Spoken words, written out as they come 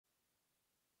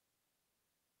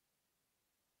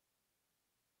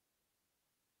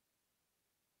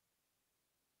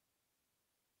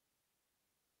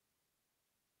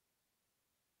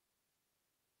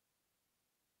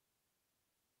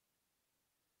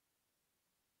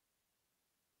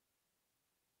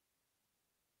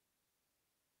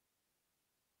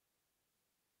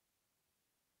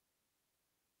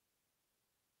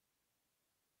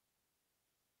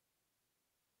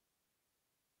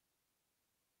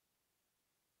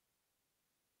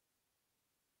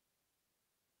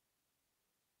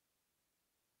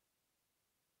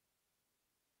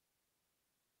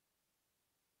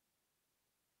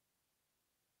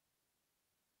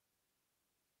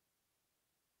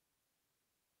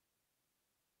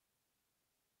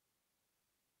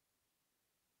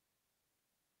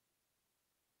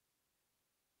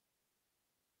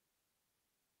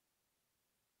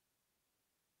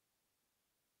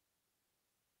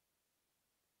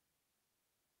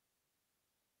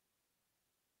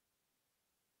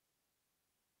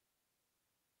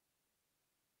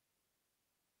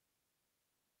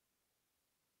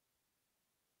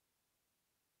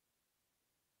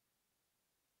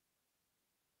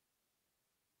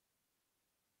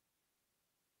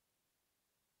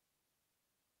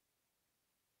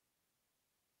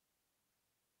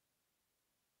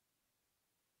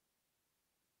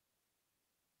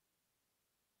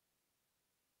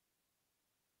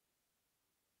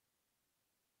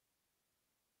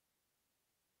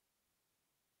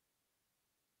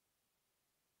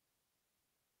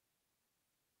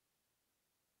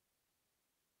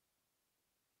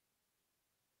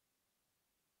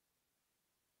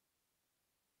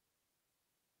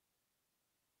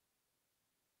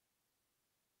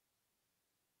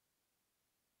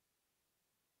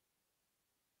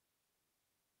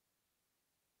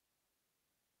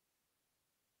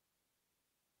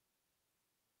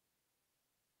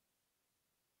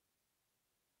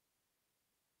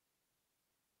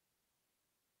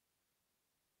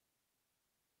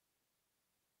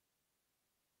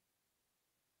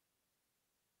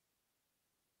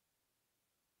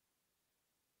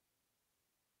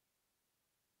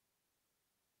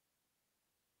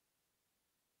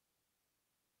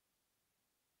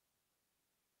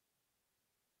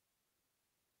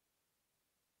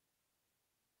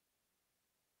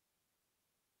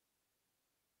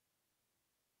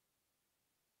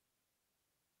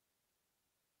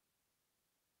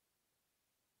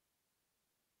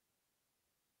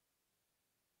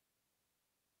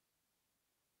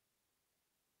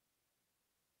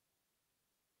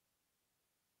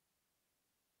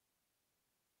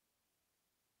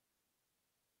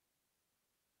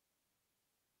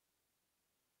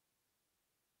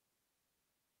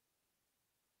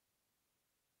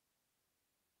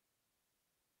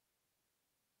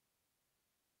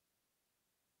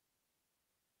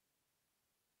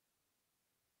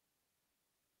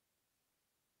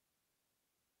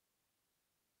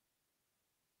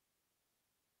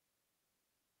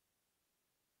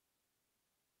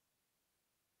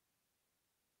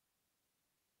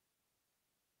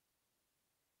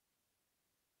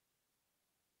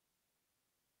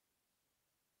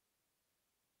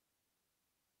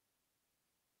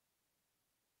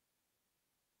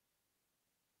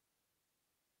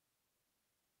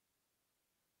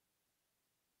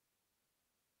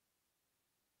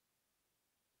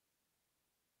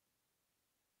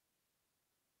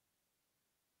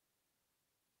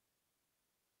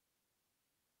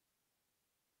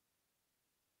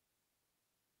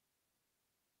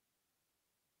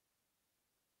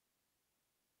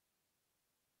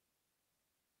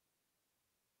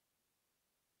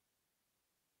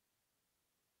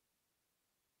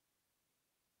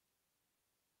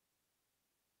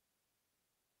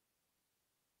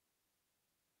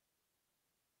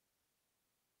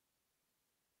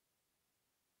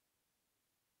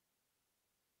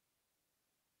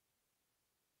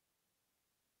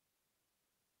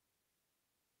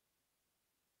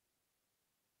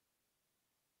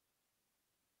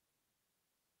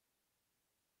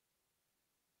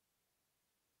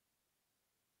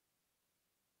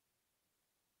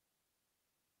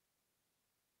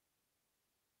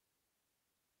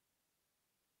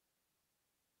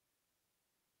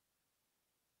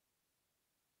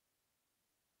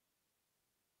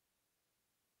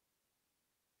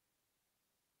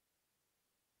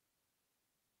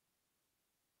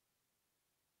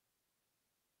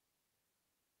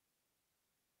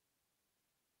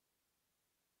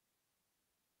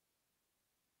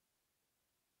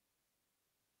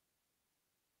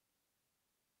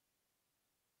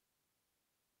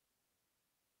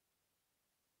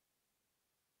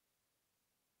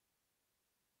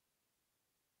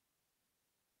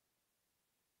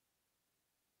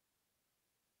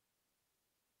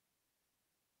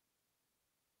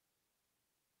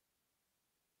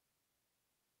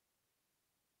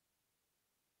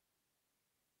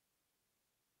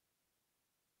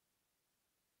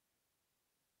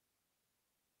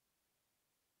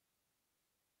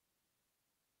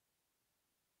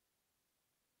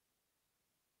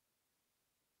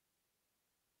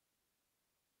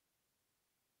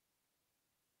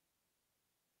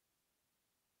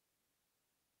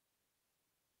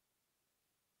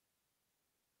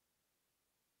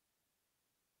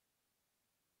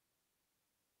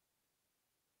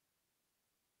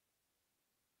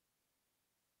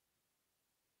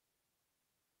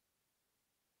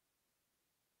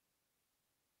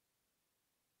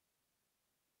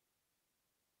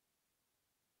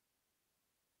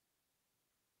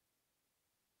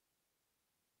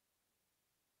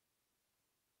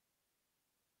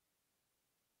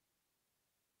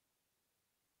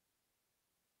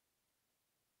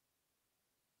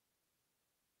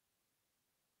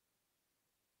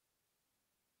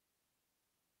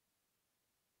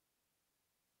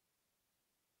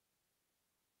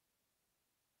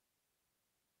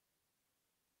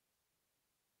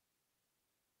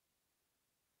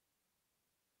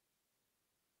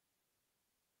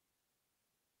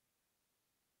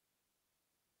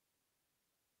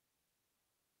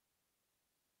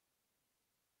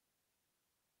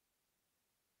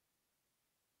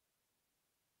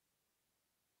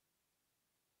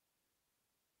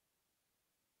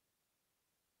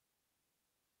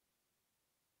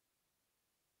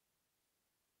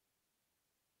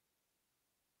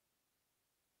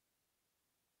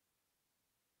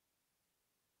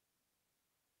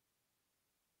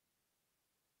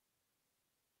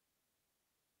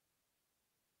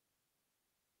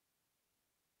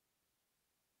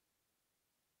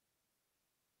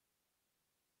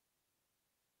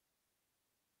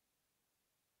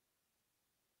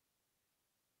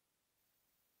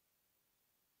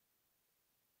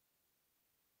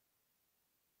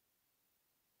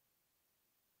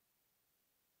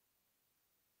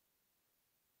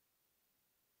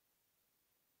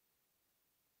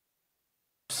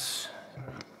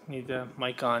Need the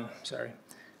mic on, sorry.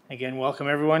 Again, welcome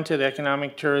everyone to the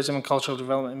Economic, Tourism and Cultural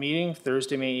Development meeting,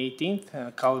 Thursday, May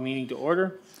 18th. Call the meeting to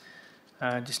order.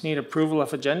 Just need approval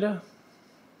of agenda.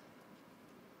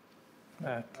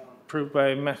 Approved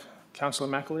by Councillor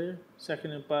McAleer,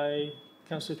 seconded by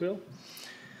Councillor Tweel.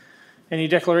 Any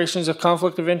declarations of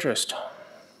conflict of interest?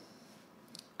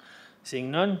 Seeing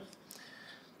none.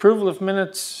 Approval of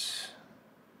minutes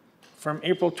from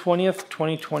April 20th,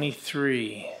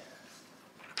 2023.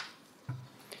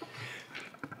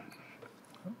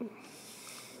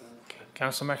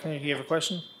 Councillor McAleer, do you have a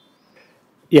question?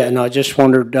 Yeah, no, I just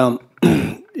wondered,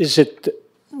 is it,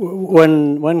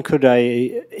 when could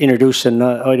I introduce an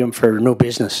item for new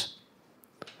business?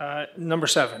 Number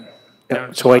 7.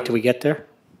 Yeah, so wait till we get there?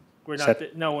 We're not,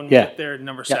 no, when we get there,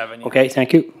 number 7. Yeah. Okay,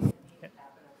 thank you.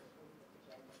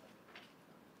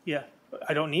 Yeah,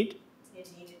 I don't need?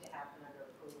 It needed to happen under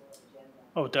approval of agenda.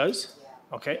 Oh, it does?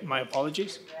 Yeah. Okay, my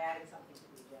apologies. You're adding something to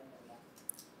the agenda,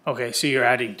 yeah. Okay, so you're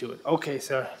adding to it. Okay,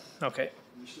 so, okay.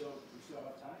 We still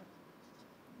have time?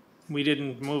 We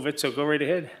didn't move it, so go right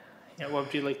ahead. Yeah, what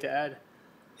would you like to add?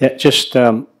 Yeah, just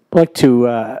like to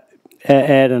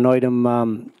add an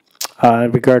item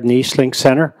regarding the Eastlink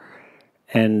Centre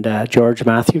and George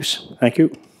Matthews. Thank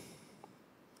you.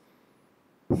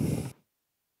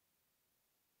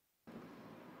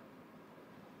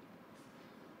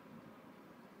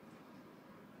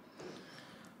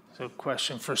 So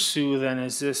question for Sue then,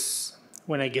 is this,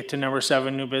 when I get to number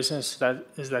 7, new business,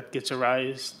 that gets a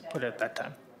rise, put it at that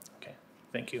time? Okay,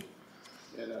 thank you.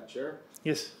 And Chair,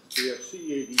 Yes? we have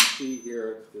CADC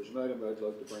here. There's an item I'd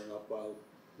like to bring up while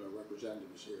the representative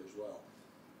is here as well.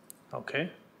 Okay.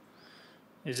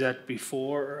 Is that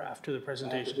before or after the After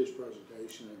presentation? this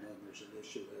presentation, and then there's an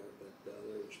issue there that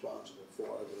they're responsible for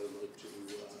that I'd like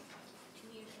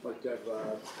to have.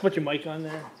 Put your mic on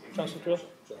there, Councillor Tweel.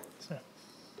 Sorry.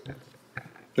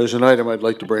 There's an item I'd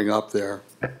like to bring up there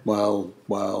while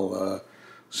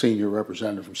senior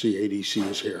representative from CADC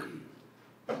is here.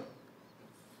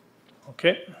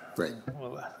 Okay. Great.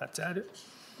 Well, that's added.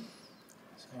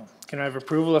 So, can I have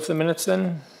approval of the minutes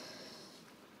then?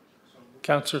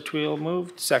 Councillor Tweel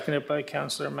moved, seconded by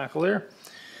Councillor McAleer.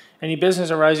 Any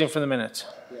business arising from the minutes?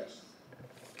 Yes.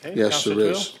 Okay, Yes, Councillor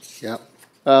there Tweel? is. Yeah.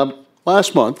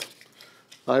 Last month,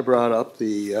 I brought up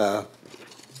the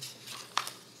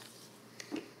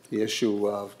issue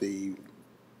of the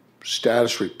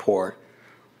status report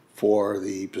for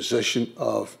the position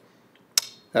of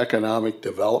economic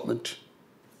development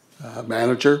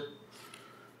manager.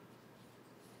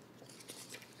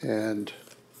 And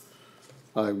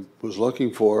I was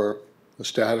looking for a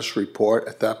status report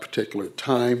at that particular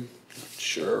time. Not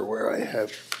sure where I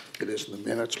have it is in the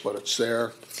minutes, but it's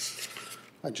there.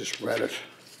 I just read it.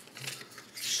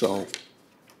 So,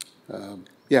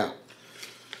 yeah.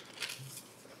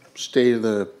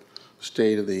 Status,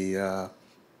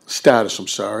 I'm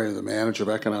sorry, of the manager of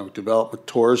economic development,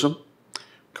 tourism,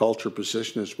 culture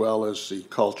position, as well as the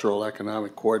cultural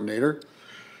economic coordinator.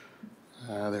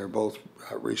 They're both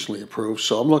recently approved.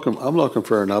 So I'm looking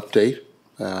for an update.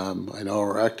 I know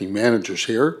our acting manager's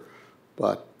here,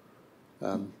 but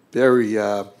very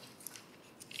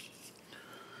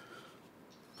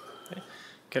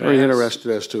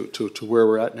interested as to where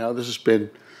we're at now. This has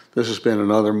been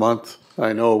another month.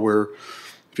 I know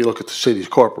if you look at the city's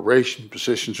corporation,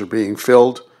 positions are being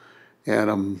filled,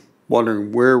 and I'm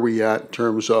wondering where we at in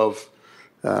terms of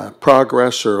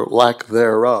progress or lack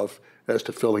thereof as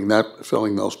to filling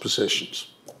those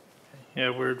positions.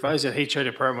 Yeah, we're advised that HR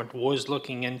department was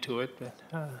looking into it, but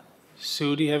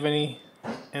Sue, do you have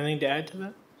anything to add to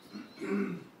that?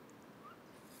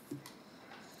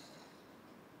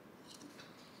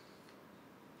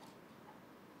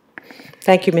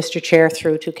 Thank you, Mr. Chair,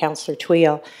 through to Councillor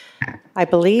Tweel. I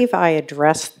believe I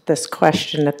addressed this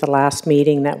question at the last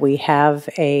meeting, that we have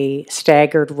a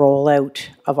staggered rollout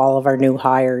of all of our new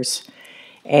hires.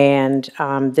 And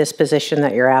this position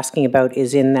that you're asking about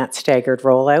is in that staggered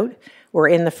rollout. We're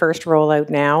in the first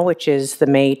rollout now, which is the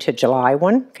May to July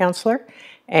one, Councillor.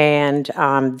 And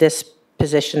this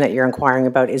position that you're inquiring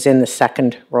about is in the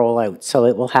second rollout. So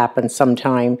it will happen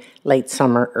sometime late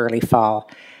summer, early fall.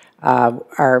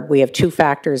 We have 2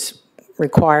 factors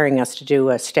requiring us to do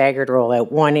a staggered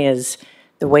rollout. One is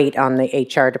the weight on the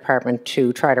HR department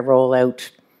to try to roll out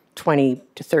 20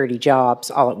 to 30 jobs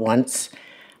all at once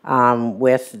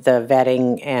with the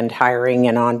vetting and hiring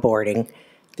and onboarding.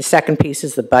 The second piece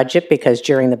is the budget, because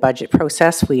during the budget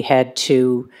process we had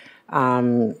to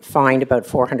find about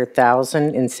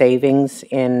 $400,000 in savings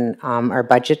in our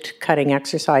budget cutting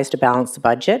exercise to balance the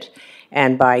budget.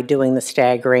 And by doing the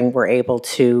staggering, we're able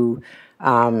to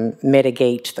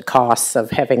mitigate the costs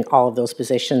of having all of those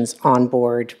positions on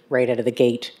board right out of the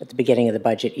gate at the beginning of the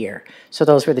budget year. So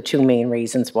those were the two main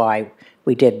reasons why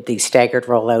we did the staggered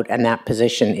rollout, and that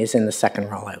position is in the second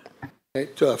rollout.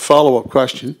 Okay, follow-up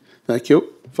question. Thank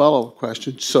you. Follow-up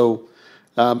question. So,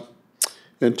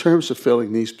 in terms of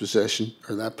filling these positions,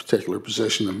 or that particular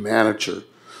position, the manager,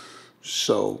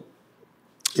 so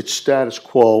it's status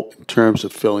quo in terms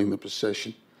of filling the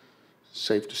position,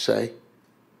 safe to say?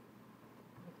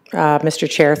 Mr.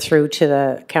 Chair, through to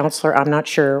the councillor, I'm not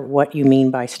sure what you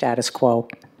mean by status quo.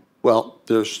 Well,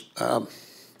 there's,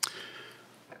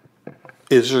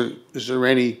 is there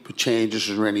any changes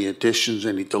or any additions,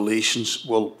 any deletions?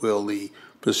 Will the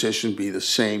position be the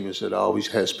same as it always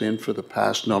has been for the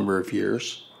past number of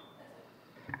years?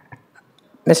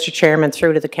 Mr. Chairman,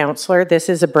 through to the councillor, this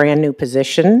is a brand-new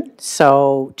position,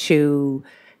 so to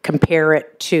compare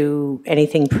it to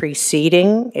anything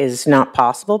preceding is not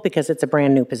possible because it's a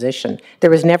brand-new position. There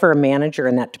was never a manager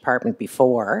in that department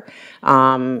before.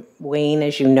 Wayne,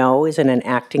 as you know, is in an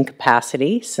acting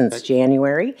capacity since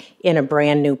January in a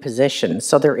brand-new position,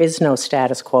 so there is no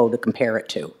status quo to compare it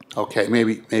to. Okay,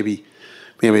 maybe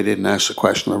I didn't ask the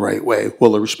question the right way.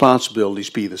 Will the responsibilities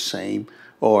be the same,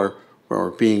 or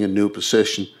being a new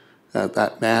position,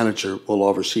 that manager will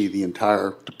oversee the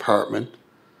entire department?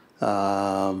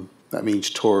 That means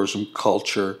tourism,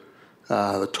 culture,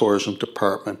 the tourism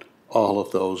department, all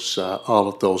of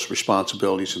those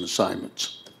responsibilities and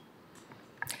assignments.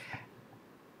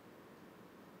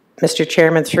 Mr.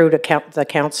 Chairman, through to the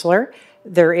councillor,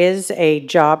 there is a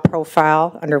job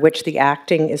profile under which the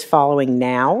acting is following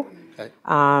now.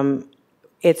 Okay.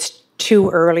 It's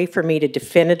too early for me to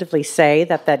definitively say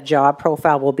that that job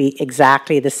profile will be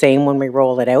exactly the same when we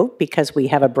roll it out because we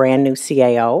have a brand new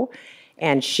CAO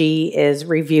and she is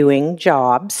reviewing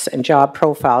jobs and job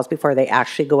profiles before they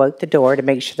actually go out the door to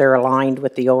make sure they're aligned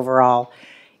with the overall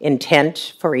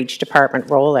intent for each department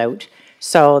rollout.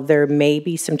 So there may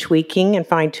be some tweaking and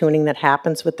fine-tuning that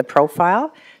happens with the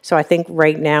profile. So I think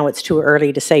right now it's too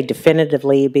early to say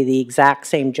definitively it'd be the exact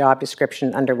same job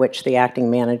description under which the acting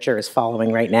manager is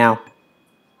following right now.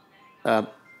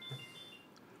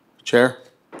 Chair,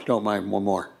 if you don't mind, one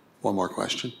more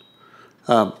question.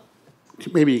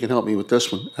 Maybe you can help me with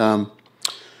this one. I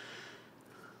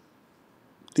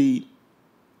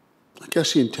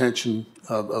guess the intention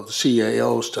of the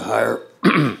CAO is to hire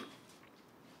 2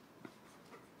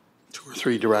 or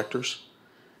 3 directors,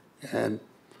 and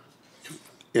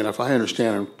if I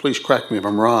understand, and please correct me if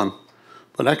I'm wrong,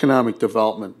 but economic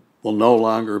development will no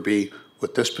longer be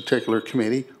with this particular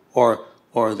committee, or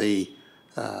the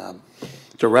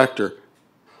director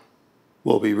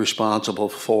will be responsible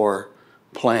for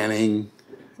planning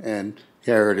and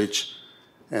heritage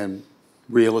and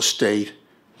real estate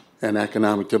and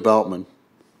economic development.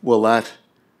 Will that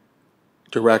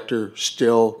director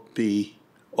still be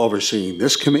overseeing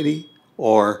this committee,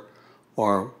 or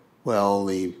will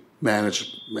the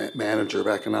manager of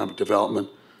economic development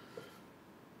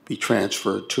be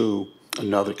transferred to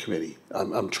another committee?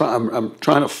 I'm trying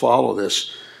to follow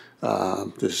this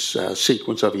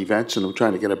sequence of events, and I'm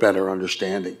trying to get a better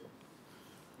understanding.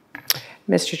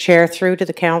 Mr. Chair, through to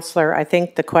the councillor, I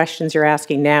think the questions you're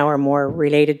asking now are more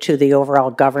related to the overall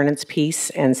governance piece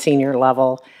and senior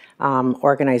level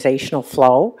organizational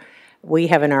flow. We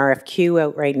have an RFQ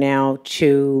out right now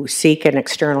to seek an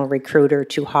external recruiter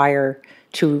to hire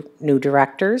 2 new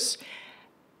directors.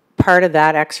 Part of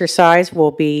that exercise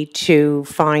will be to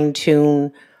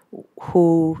fine-tune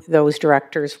who those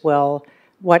directors will,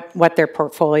 what their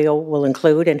portfolio will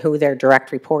include and who their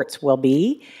direct reports will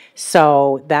be.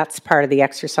 So that's part of the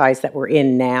exercise that we're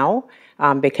in now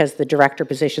because the director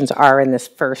positions are in this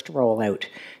first rollout.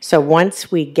 So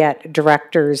once we get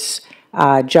directors'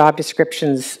 job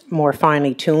descriptions more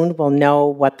finely tuned, we'll know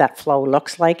what that flow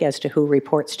looks like as to who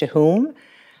reports to whom.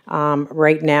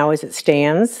 Right now, as it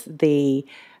stands, the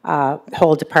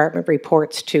whole department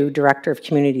reports to Director of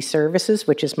Community Services,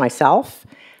 which is myself.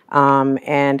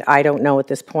 And I don't know at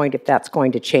this point if that's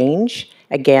going to change.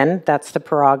 Again, that's the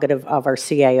prerogative of our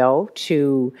CAO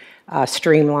to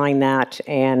streamline that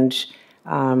and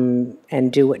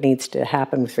do what needs to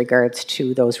happen with regards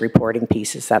to those reporting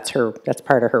pieces. That's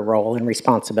part of her role and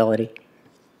responsibility.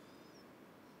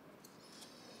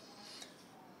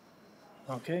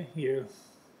 Okay, you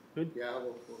good? Yeah,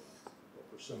 we'll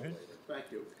pursue it later. Thank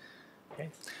you. Okay,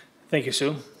 thank you,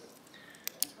 Sue.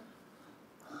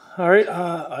 All right,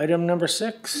 item number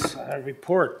 6,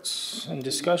 reports and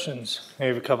discussions. We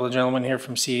have a couple of gentlemen here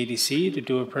from CADC to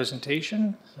do a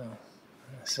presentation. So,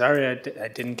 sorry, I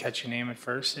didn't catch your name at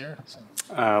first there. So.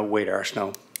 Wade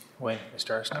Arsenault. Wait,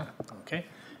 Mr. Arsenault. Okay,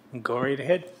 go right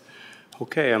ahead.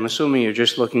 Okay, I'm assuming you're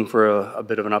just looking for a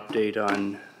bit of an update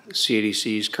on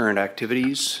CADC's current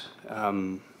activities,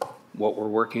 what we're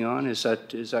working on. Is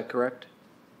that correct?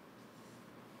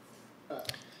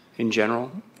 In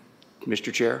general,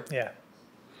 Mr. Chair? Yeah.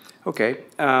 Okay.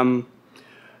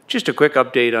 Just a quick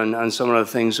update on some of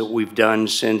the things that we've done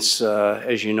since,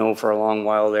 as you know, for a long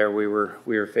while there, we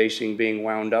were facing being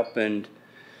wound up, and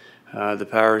the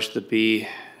powers that be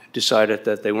decided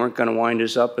that they weren't going to wind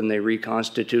us up, and they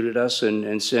reconstituted us.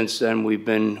 And since then, we've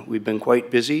been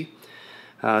quite busy.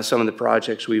 Some of the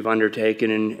projects we've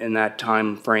undertaken in that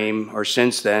time frame, or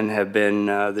since then, have been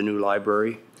the new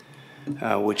library,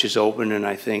 which is open, and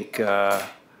I think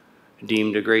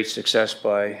deemed a great success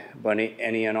by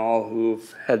any and all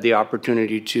who've had the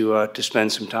opportunity to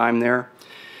spend some time there.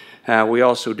 We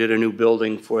also did a new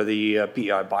building for the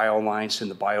PEI BioAlliance in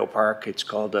the biopark. It's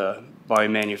called a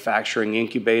Biomanufacturing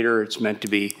Incubator. It's meant to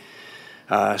be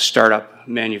startup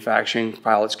manufacturing,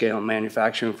 pilot scale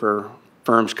manufacturing for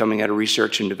firms coming out of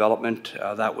research and development.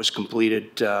 That was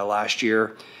completed last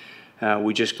year.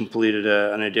 We just completed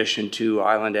an addition to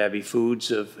Island Abbey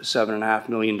Foods of $7.5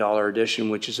 million addition,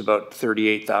 which is about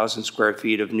 38,000 square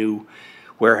feet of new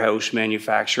warehouse,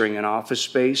 manufacturing, and office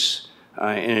space.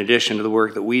 In addition to the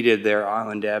work that we did there,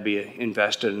 Island Abbey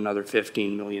invested another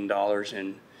 $15 million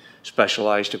in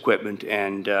specialized equipment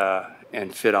and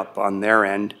fit up on their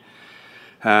end.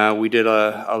 We did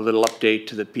a little update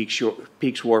to the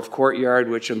Peaks Wharf Courtyard,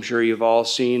 which I'm sure you've all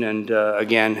seen, and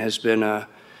again has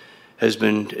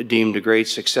been deemed a great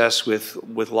success with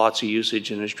lots of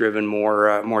usage, and has driven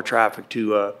more traffic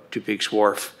to Peaks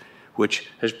Wharf, which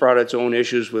has brought its own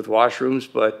issues with washrooms,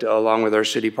 but along with our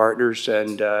city partners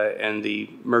and the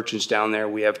merchants down there,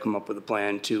 we have come up with a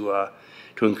plan to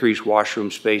increase washroom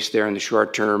space there in the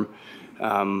short term,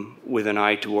 with an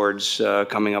eye towards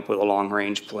coming up with a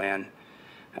long-range plan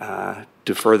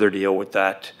to further deal with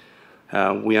that.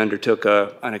 We undertook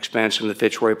an expansion of the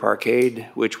Fitzroy Parkade,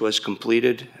 which was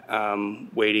completed,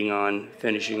 waiting on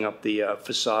finishing up the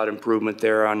facade improvement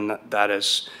there on that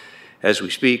as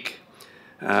we speak.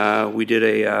 We did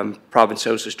a Province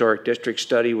House Historic District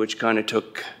study, which kind of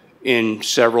took in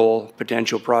several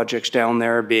potential projects down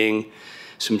there, being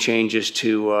some changes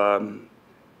to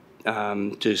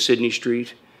Sydney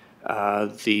Street,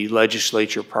 the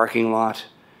legislature parking lot,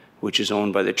 which is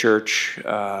owned by the church,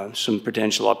 some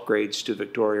potential upgrades to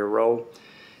Victoria Row,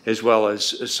 as well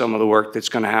as some of the work that's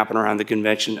going to happen around the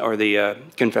convention or the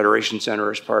Confederation Center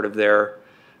as part of their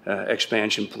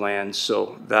expansion plans.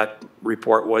 So that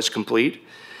report was complete.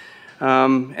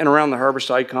 And around the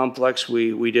Harborside Complex,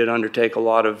 we did undertake a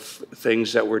lot of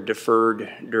things that were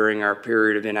deferred during our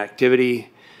period of inactivity.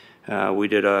 We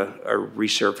did a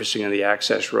resurfacing of the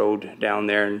access road down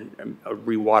there and a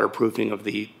re-waterproofing of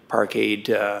the parkade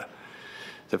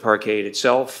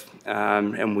itself.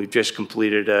 And we've just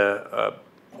completed a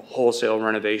wholesale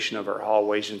renovation of our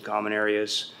hallways and common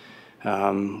areas,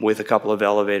 with a couple of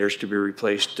elevators to be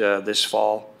replaced this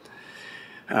fall.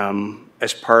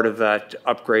 As part of that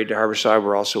upgrade to Harborside,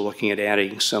 we're also looking at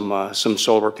adding some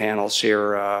solar panels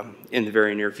here in the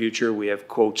very near future. We have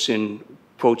quotes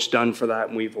done for that,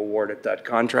 and we've awarded that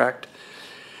contract.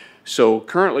 So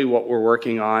currently what we're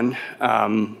working on,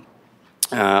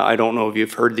 I don't know if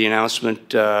you've heard the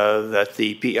announcement that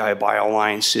the PEI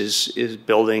BioAlliance is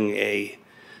building a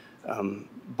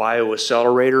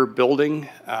bioaccelerator building.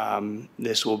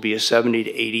 This will be a 70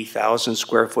 to 80,000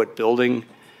 square foot building.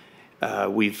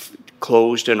 We've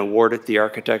closed and awarded the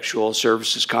architectural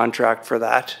services contract for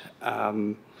that.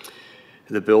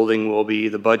 The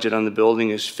budget on the building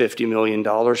is $50 million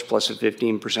plus a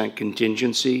 15%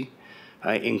 contingency.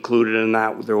 Included in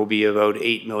that, there will be about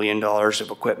 $8 million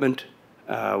of equipment.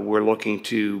 We're looking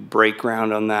to break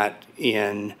ground on that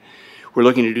we're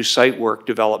looking to do site work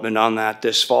development on that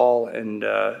this fall and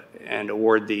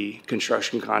award the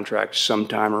construction contract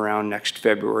sometime around next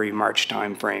February, March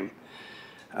timeframe.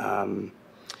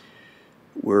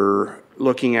 We're currently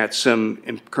looking at some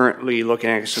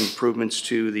improvements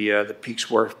to the Peaks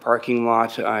Wharf parking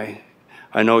lot. I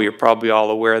know you're probably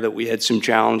all aware that we had some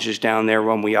challenges down there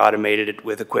when we automated it,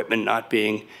 with equipment not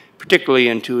being particularly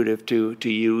intuitive to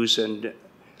use and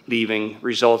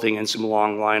resulting in some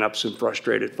long lineups and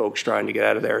frustrated folks trying to get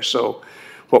out of there. So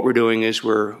what we're doing is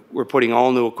we're putting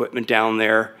all new equipment down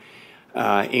there,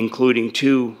 including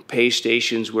 2 pay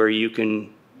stations where you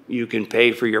can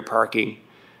pay for your parking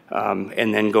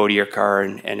and then go to your car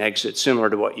and exit, similar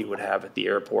to what you would have at the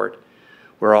airport.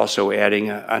 We're also adding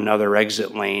another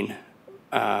exit lane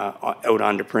out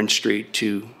onto Prince Street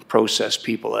to process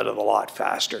people out of the lot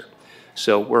faster.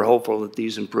 So we're hopeful that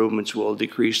these improvements will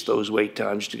decrease those wait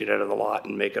times to get out of the lot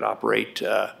and make it operate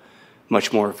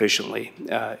much more efficiently.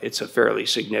 It's a fairly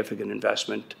significant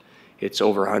investment. It's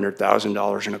over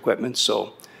 $100,000 in equipment,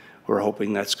 so we're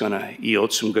hoping that's going to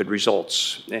yield some good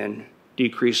results and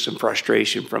decrease some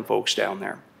frustration from folks down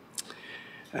there.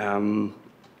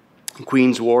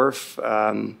 Queens Wharf,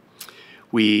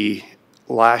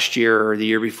 last year or the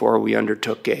year before, we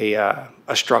undertook a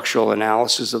structural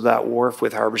analysis of that wharf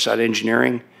with Harborside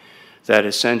Engineering that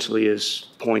essentially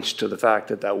points to the fact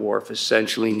that that wharf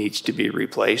essentially needs to be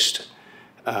replaced.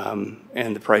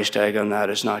 And the price tag on that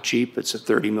is not cheap. It's a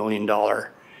 $30 million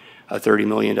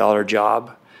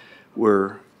job.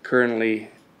 We're currently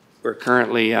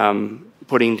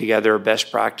putting together a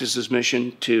best practices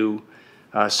mission to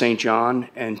St. John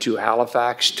and to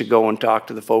Halifax to go and talk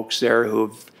to the folks there who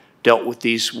have dealt with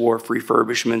these wharf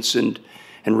refurbishments and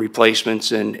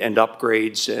replacements and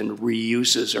upgrades and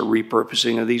reuses or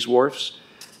repurposing of these wharfs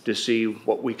to see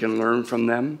what we can learn from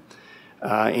them.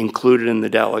 Included in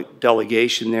the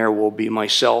delegation there will be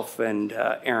myself and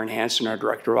Aaron Hansen, our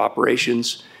Director of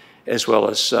Operations, as well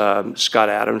as Scott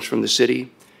Adams from the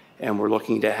city. And we're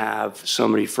looking to have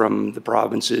somebody from the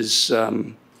province's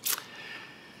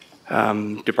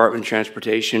Department of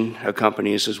Transportation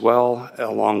accompany us as well,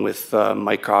 along with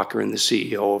Mike Cochran, the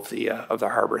CEO of the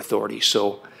Harbour Authority.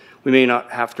 So we may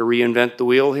not have to reinvent the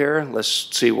wheel here.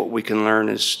 Let's see what we can learn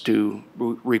as to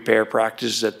repair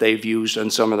practices that they've used on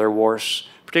some of their wharfs,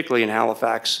 particularly in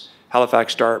Halifax,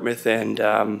 Dartmouth, and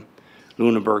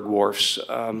Lunenburg wharfs.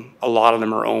 A lot of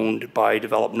them are owned by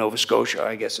Develop Nova Scotia.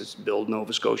 I guess it's Build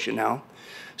Nova Scotia now.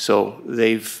 So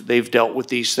they've dealt with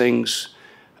these things.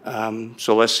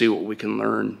 So let's see what we can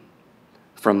learn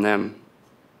from them.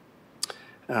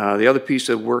 The other piece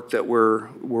of work that we're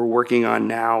working on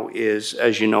now is,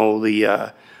 as you know,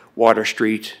 the Water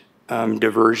Street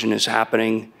diversion is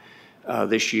happening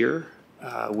this year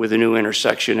with a new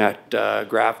intersection at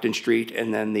Grafton Street,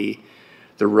 and then the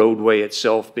roadway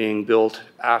itself being built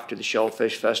after the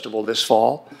Shellfish Festival this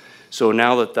fall. So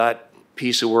now that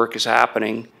piece of work is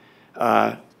happening,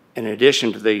 in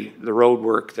addition to the road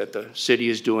work that the city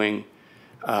is doing,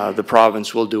 the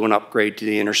province will do an upgrade to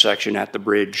the intersection at the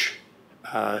bridge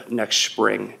next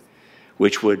spring,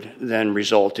 which would then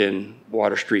result in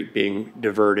Water Street being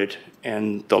diverted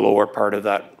and the lower part of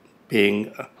that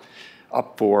being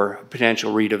up for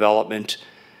potential redevelopment.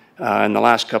 In the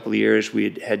last couple of years,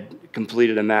 we had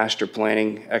completed a master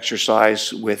planning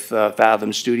exercise with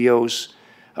Fathom Studios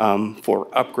for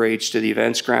upgrades to the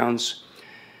events grounds.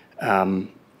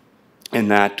 And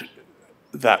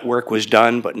that work was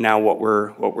done, but now what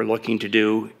we're looking to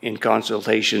do in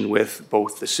consultation with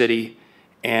both the city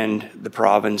and the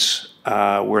province,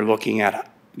 we're looking at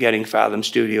getting Fathom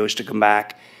Studios to come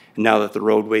back. And now that the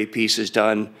roadway piece is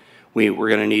done, we're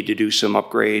going to need to do some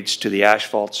upgrades to the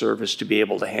asphalt surface to be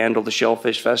able to handle the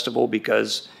Shellfish Festival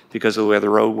because of the way the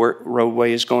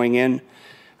roadway is going in.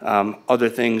 Other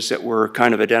things that were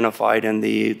kind of identified in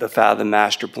the Fathom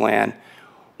master plan,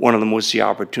 one of them was the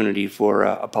opportunity for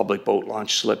a public boat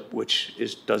launch slip, which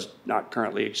does not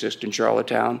currently exist in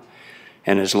Charlottetown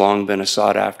and has long been a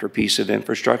sought-after piece of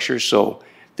infrastructure. So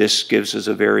this gives us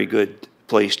a very good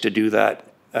place to do that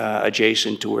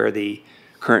adjacent to where the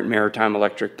current Maritime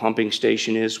Electric Pumping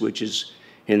Station is, which is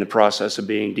in the process of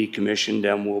being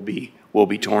decommissioned and will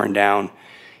be torn down.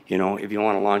 You know, if you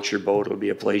want to launch your boat, it'll be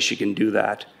a place you can do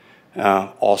that.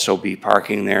 Also be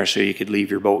parking there so you could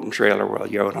leave your boat and trailer while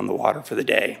you're out on the water for the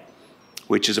day,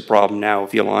 which is a problem now.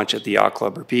 If you launch at the Yacht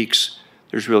Club or Peaks,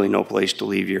 there's really no place to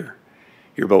leave your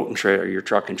boat and trailer, your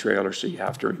truck and trailer, so you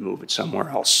have to remove it somewhere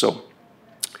else. So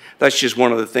that's just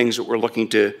one of the things that we're looking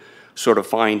to sort of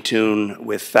fine-tune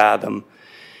with Fathom.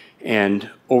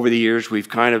 And over the years, we've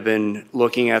kind of been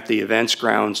looking at the events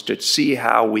grounds to see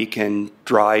how we can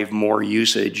drive more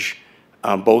usage,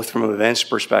 both from an events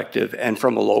perspective and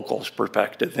from a locals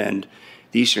perspective. And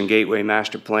the Eastern Gateway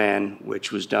Master Plan,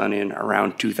 which was done in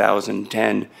around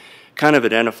 2010, kind of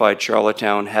identified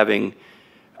Charlottetown having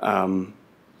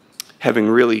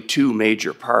really two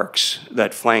major parks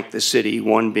that flank the city,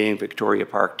 one being Victoria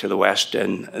Park to the west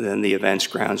and then the events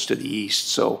grounds to the east.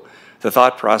 So the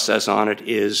thought process on it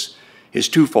is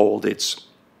twofold. It's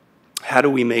how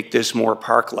do we make this more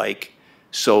park-like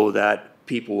so that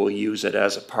people will use it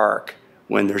as a park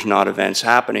when there's not events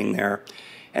happening there?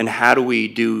 And how do we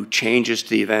do changes to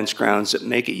the events grounds that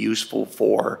make it useful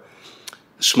for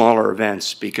smaller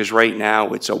events? Because right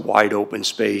now it's a wide open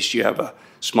space. You have a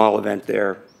small event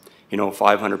there,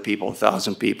 500 people,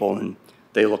 1,000 people, and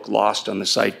they look lost on the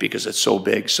site because it's so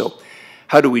big. So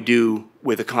how do we do,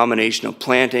 with a combination of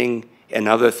planting and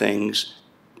other things,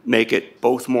 make it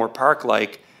both more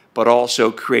park-like, but also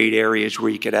create areas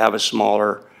where you could have a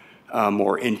smaller,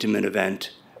 more intimate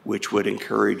event which would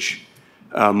encourage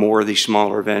more of these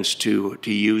smaller events to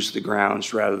use the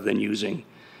grounds rather than using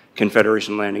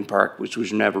Confederation Landing Park, which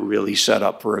was never really set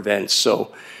up for events.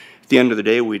 So at the end of the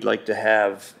day, we'd like to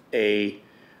have an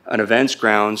events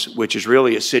grounds, which is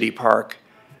really a city park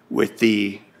with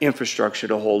the infrastructure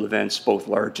to hold events both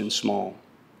large and small.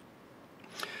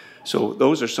 So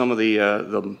those are some of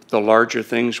the larger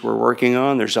things we're working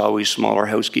on. There's always smaller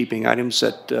housekeeping items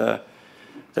that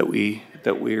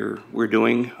we're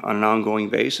doing on an ongoing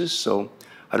basis. So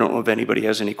I don't know if anybody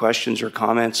has any questions or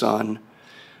comments on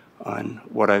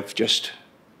what I've just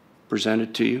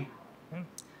presented to you.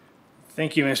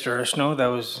 Thank you, Mr. Hirschno. That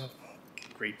was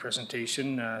a great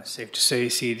presentation. Safe to say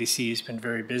CADC has been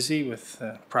very busy with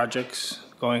projects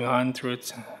going on through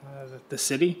the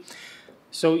city.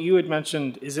 So you had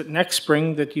mentioned, is it next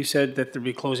spring that you said that they'll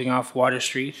be closing off Water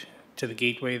Street to the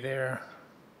gateway there?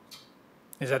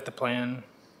 Is that the plan?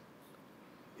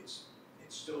 It's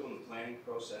still in the planning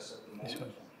process at the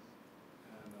moment.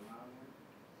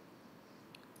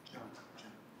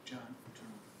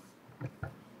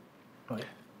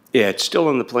 Yeah, it's still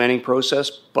in the planning process,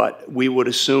 but we would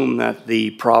assume that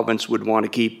the province would want to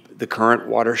keep the current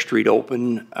Water Street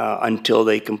open until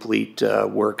they complete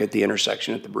work at the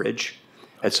intersection at the bridge.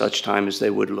 At such time as they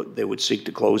would seek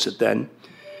to close it then.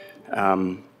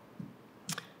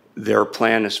 Their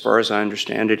plan, as far as I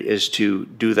understand it, is to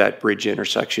do that bridge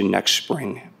intersection next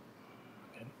spring.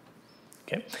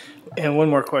 Okay. And one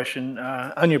more question.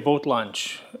 On your boat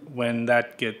launch, when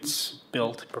that gets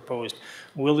built, proposed,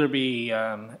 will there be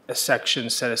a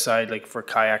section set aside like for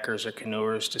kayakers or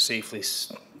canoers to safely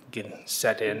get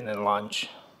set in and launch?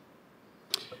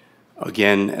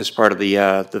 Again, as part of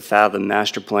the Fathom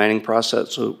master planning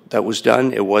process that was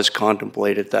done, it was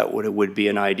contemplated that it would be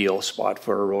an ideal spot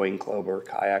for a rowing club or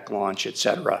kayak launch,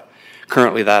 etc.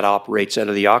 Currently, that operates out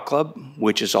of the yacht club,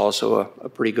 which is also a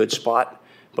pretty good spot,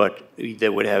 but they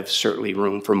would have certainly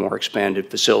room for more expanded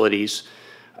facilities.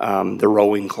 The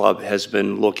rowing club has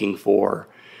been looking for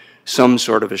some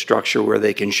sort of a structure where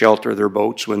they can shelter their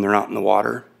boats when they're not in the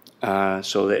water,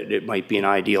 so that it might be an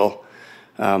ideal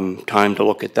time to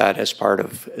look at that as part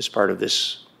of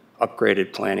this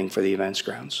upgraded planning for the events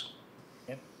grounds.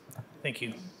 Yeah. Thank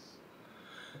you.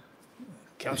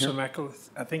 Councillor McAleer,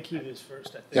 I think he was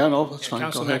first. Yeah, no, that's fine.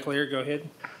 Councillor McAleer, go ahead.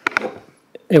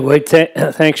 Hey, Wade,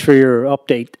 thanks for your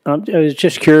update. I was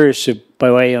just curious,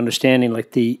 by way of understanding,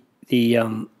 like the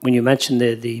when you mentioned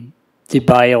the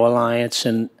Bio Alliance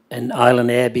and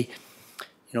Island Abbey,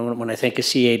 you know, when I think of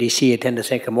CADC, I tend to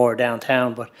think of more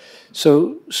downtown. But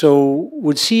so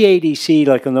would CADC,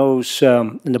 like in those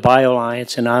in the Bio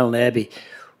Alliance and Island Abbey,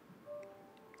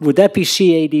 would that be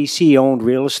CADC owned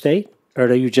real estate, or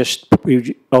do you just?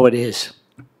 Oh, it is.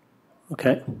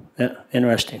 Okay. Yeah.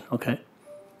 Interesting. Okay.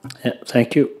 Yeah.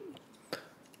 Thank you.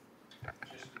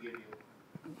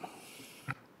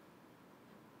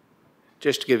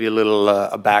 Just to give you a little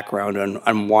a background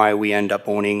on why we end up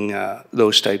owning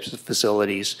those types of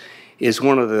facilities, is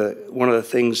one of the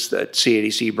things that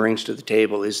CADC brings to the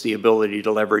table is the ability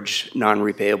to leverage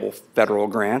non-repayable federal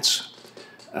grants.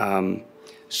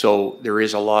 So there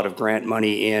is a lot of grant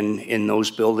money in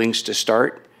those buildings to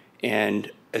start,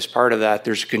 and as part of that,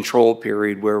 there's a control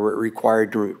period where we're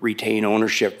required to retain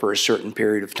ownership for a certain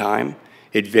period of time.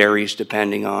 It varies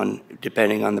depending on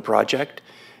the project.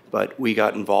 But we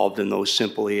got involved in those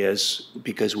simply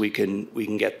because we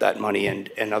can get that money,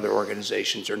 and other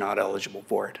organizations are not eligible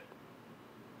for it.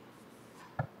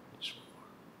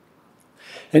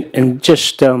 And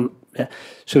just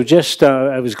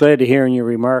I was glad to hear in your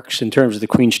remarks in terms of the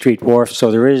Queen Street Wharf. So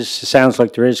it sounds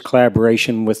like there is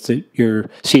collaboration with your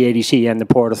CADC and the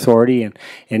Port Authority,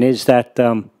 and is that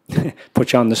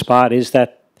put you on the spot? Is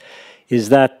that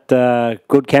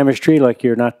good chemistry? Like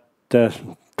you're not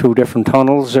two different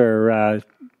tunnels, or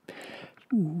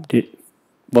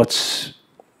what's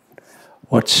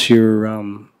your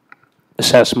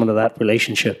assessment of that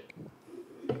relationship?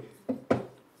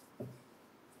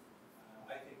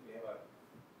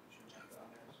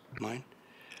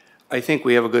 I think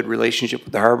we have a good relationship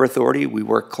with the Harbour Authority. We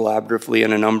work collaboratively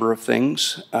in a number of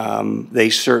things. They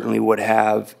certainly would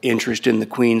have interest in the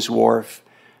Queen's Wharf.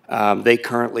 They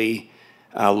currently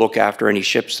look after any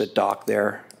ships that dock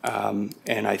there.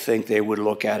 And I think they would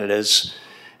look at it as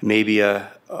maybe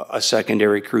a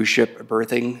secondary cruise ship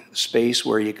berthing space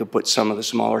where you could put some of the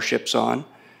smaller ships on.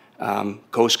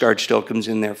 Coast Guard still comes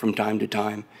in there from time to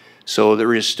time. So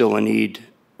there is still a need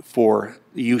for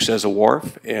use as a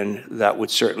wharf, and that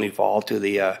would certainly fall to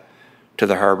the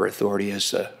Harbour Authority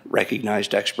as a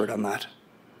recognized expert on that.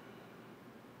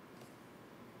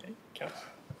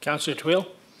 Councillor Twill.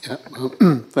 Yeah.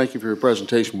 Thank you for your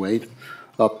presentation, Wade.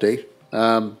 update.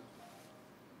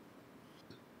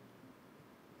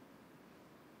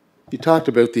 You talked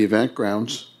about the event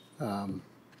grounds.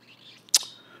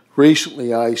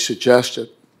 Recently, I suggested,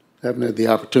 haven't had the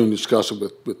opportunity to discuss it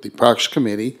with the Parks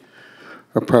Committee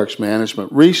or Parks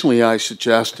Management. Recently, I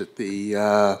suggested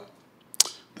the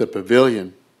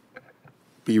pavilion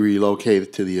be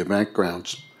relocated to the event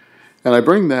grounds. And I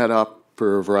bring that up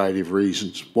for a variety of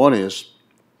reasons. One is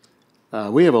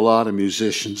we have a lot of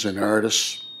musicians and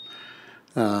artists,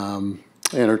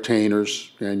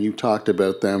 entertainers, and you talked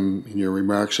about them in your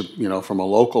remarks, you know, from a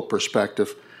local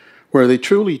perspective, where they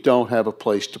truly don't have a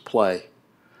place to play.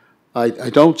 I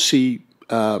don't see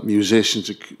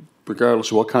musicians,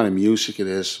 regardless of what kind of music it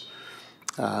is,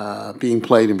 being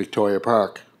played in Victoria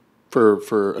Park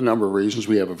for a number of reasons.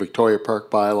 We have a Victoria Park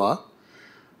bylaw,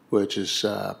 which is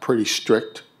pretty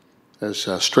strict, has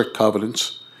strict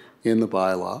covenants in the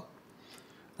bylaw.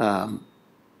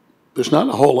 There's not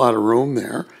a whole lot of room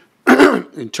there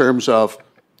in terms of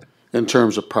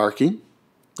parking.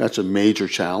 That's a major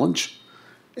challenge.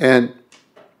 And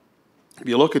if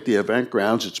you look at the event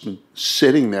grounds, it's been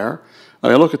sitting there.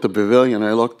 I look at the pavilion,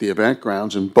 I look at the event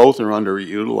grounds, and both are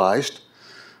underutilized.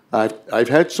 I've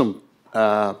had some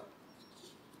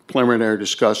preliminary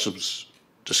discussions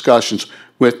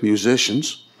with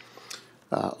musicians,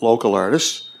 local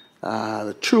artists,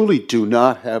 that truly do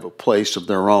not have a place of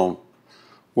their own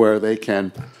where they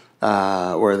can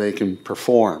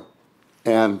perform.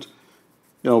 And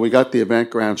you know, we got the event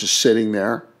grounds just sitting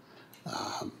there.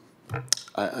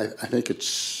 I think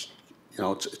it's, you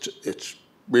know, it's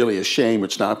really a shame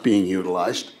it's not being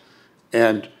utilized.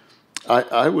 And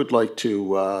I would like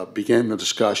to begin the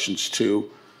discussions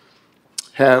to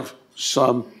have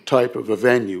some type of a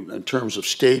venue in terms of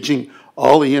staging.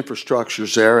 All the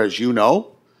infrastructure's there, as you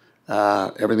know,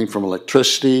 everything from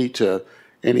electricity to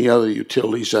any other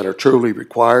utilities that are truly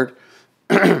required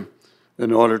in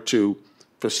order to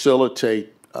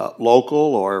facilitate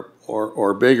local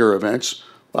or bigger events.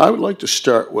 I would like to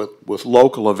start with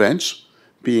local events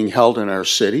being held in our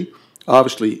city.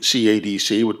 Obviously,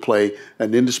 CADC would play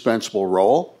an indispensable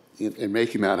role in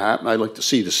making that happen. I'd like to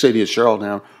see the city of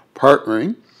Charlottetown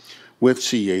partnering with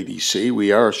CADC.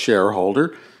 We are a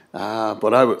shareholder,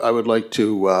 but I would like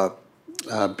to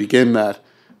begin that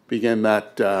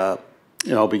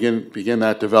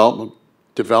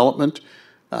development.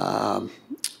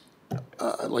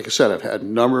 Like I said, I've had a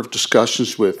number of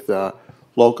discussions with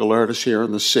local artists here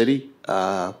in the city.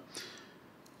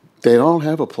 They don't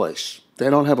have a place. They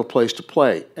don't have a place to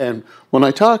play. And when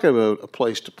I talk about a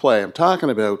place to play, I'm talking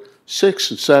about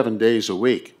 6 and 7 days a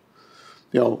week.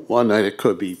 You know, one night it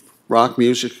could be rock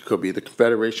music, it could be the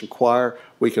Confederation Choir.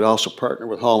 We could also partner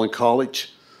with Holland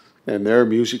College and their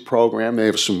music program. They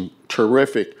have some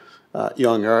terrific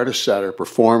young artists that are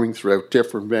performing throughout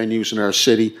different venues in our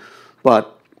city.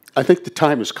 But I think the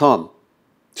time has come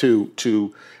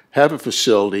to have a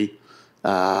facility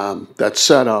that's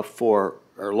set up for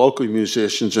our local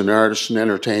musicians and artists and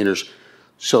entertainers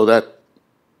so that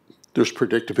there's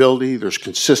predictability, there's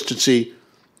consistency,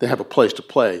 they have a place to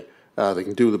play. They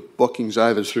can do the bookings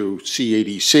either through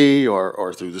CADC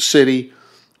or through the city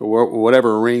or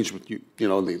whatever arrangement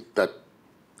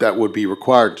that would be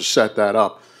required to set that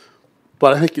up.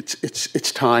 But I think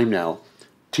it's time now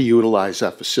to utilize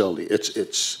that facility.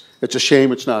 It's a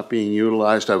shame it's not being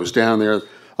utilized. I was down there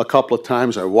a couple of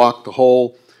times. I walked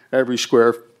every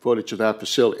square footage of that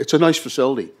facility. It's a nice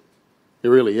facility. It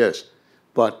really is.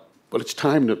 But it's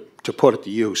time to put it to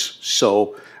use.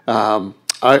 So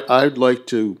I'd like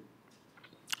to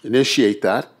initiate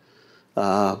that,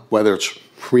 whether it's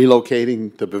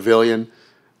relocating the pavilion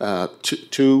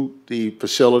to the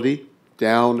facility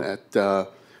down at the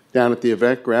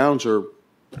event grounds, or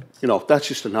that's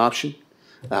just an option.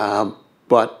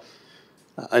 But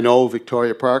I know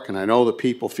Victoria Park, and I know the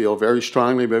people feel very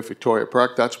strongly about Victoria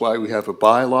Park. That's why we have a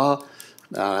bylaw,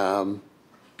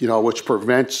 which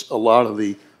prevents a lot of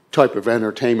the type of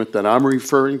entertainment that I'm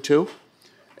referring to,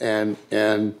 and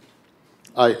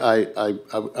I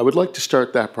would like to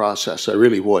start that process. I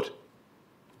really would.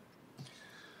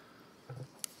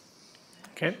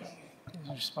 Okay,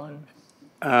 respond.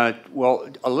 Well,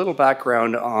 a little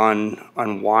background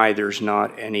on why there's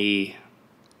not any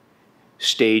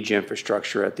stage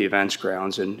infrastructure at the events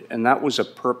grounds, and that was a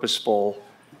purposeful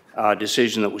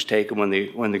decision that was taken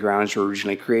when the grounds were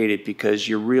originally created, because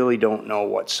you really don't know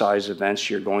what size events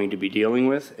you're going to be dealing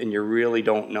with, and you really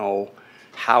don't know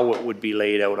how it would be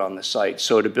laid out on the site.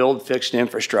 So to build fixed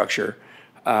infrastructure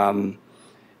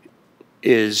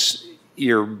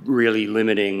you're really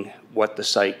limiting what the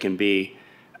site can be.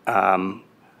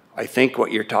 I think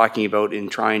what you're talking about in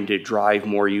trying to drive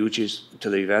more uses to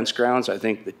the events grounds, I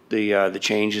think that the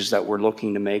changes that we're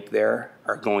looking to make there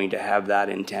are going to have that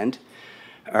intent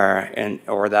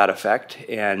or that effect,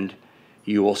 and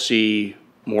you will see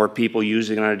more people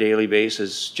using it on a daily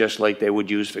basis, just like they would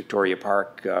use Victoria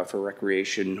Park for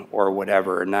recreation or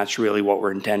whatever, and that's really what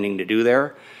we're intending to do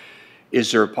there.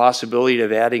 Is there a possibility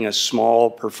of adding a small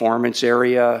performance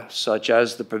area such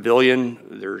as the pavilion?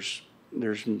 There's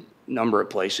a number of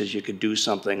places you could do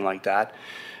something like that.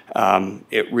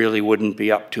 It really wouldn't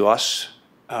be up to us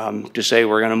to say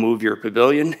we're going to move your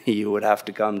pavilion. You would have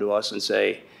to come to us and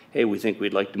say, hey, we think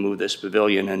we'd like to move this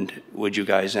pavilion, and would you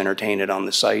guys entertain it on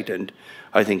the site? And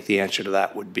I think the answer to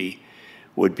that would be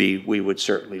we would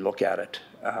certainly look at it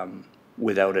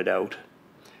without a doubt.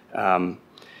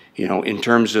 You know, in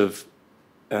terms of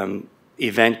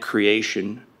event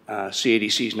creation,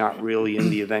 CADC is not really in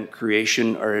the event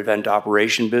creation or event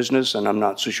operation business, and I'm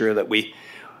not so sure that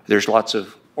there's lots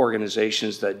of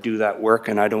organizations that do that work,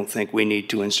 and I don't think we need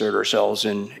to insert ourselves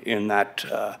in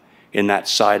that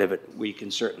side of it. We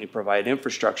can certainly provide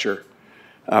infrastructure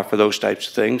for those types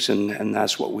of things, and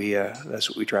that's what we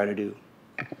try to do.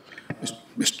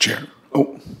 Mr. Chair.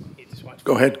 Oh,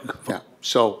 go ahead. Yeah.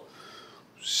 So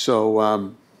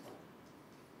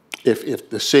if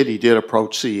the city did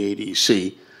approach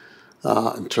CADC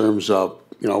in terms of,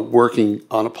 you know, working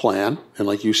on a plan, and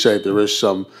like you said, there's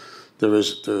a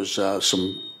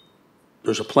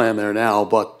plan there now,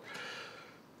 but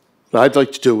what I'd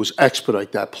like to do is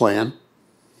expedite that plan.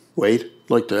 I'd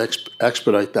like to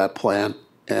expedite that plan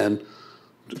and,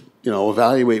 you know,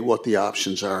 evaluate what the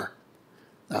options are.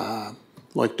 I'd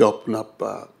like to open up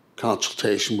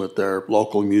consultation with their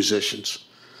local musicians.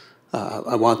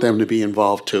 I want them to be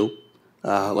involved too.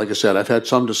 Like I said, I've had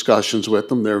some discussions with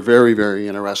them. They're very, very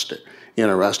interested.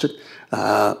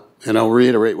 And I'll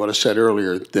reiterate what I said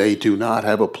earlier. They do not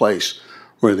have a place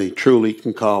where they truly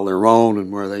can call their own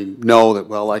and where they know that,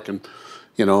 well, I can,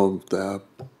 you know, the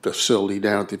facility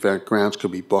down at the event grounds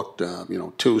could be booked, you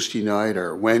know, Tuesday night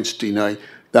or Wednesday night.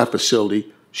 That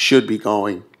facility should be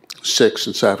going 6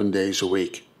 and 7 days a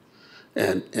week.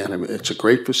 And it's a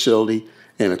great facility,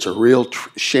 and it's a real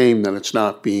shame that it's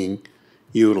not being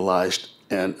utilized.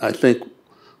 And I think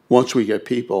once we get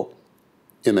people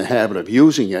in the habit of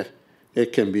using it,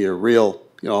 it can be a real,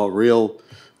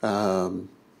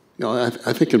 I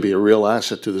think it can be a real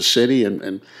asset to the city.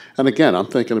 And again, I'm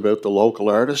thinking about the local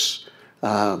artists.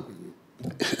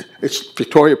 It's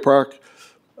Victoria Park,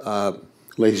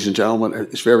 ladies and gentlemen,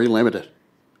 is very limited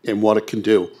in what it can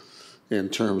do in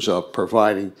terms of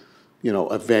providing, you know,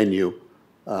 a venue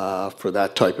for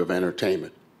that type of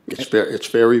entertainment. It's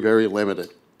very, very limited.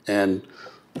 And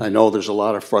I know there's a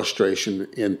lot of frustration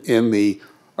in the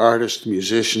artists,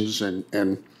 musicians,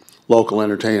 and local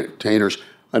entertainers.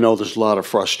 I know there's a lot of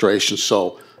frustration,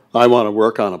 so I want to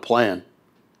work on a plan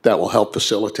that will help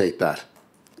facilitate that.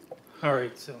 All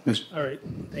right,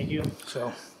 thank you.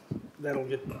 So that'll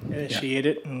get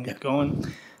initiated and get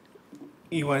going.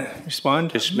 You want to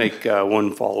respond? Just make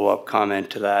one follow-up comment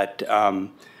to that.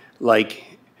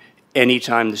 Like,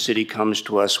 anytime the city comes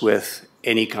to us with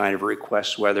any kind of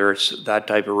request, whether it's that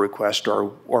type of request or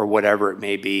whatever it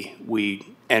may be, we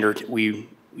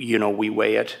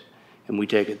weigh it and we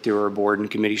take it through our board and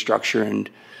committee structure, and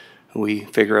we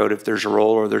figure out if there's a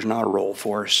role or there's not a role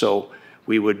for us. So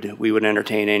we would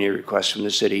entertain any requests from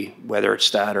the city, whether it's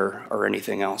that or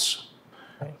anything else.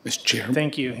 Mr. Chair.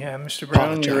 Thank you. Yeah, Mr.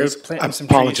 Brown, you're planting some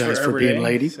apologize trees for being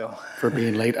Day, late. so. For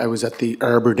being late, I was at the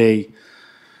Arbor Day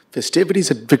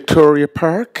festivities at Victoria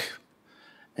Park,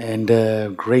 and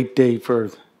a great day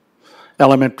for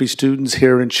elementary students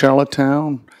here in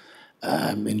Charlottetown,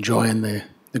 enjoying the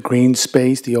green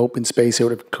space, the open space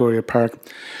out at Victoria Park.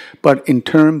 But in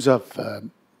terms of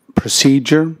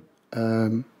procedure,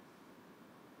 Mr.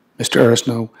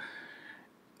 Arsenault,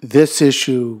 this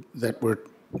issue that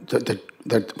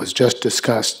was just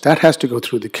discussed, that has to go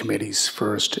through the committees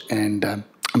first. And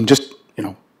I'm just,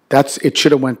 it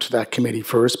should have went to that committee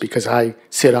first, because I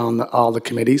sit on all the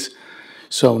committees.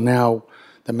 So now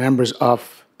the members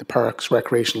of the Parks,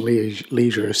 Recreation,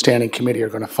 Leisure Standing Committee are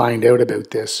going to find out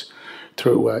about this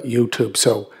through YouTube.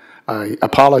 So I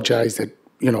apologize that,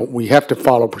 we have to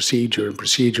follow procedure, and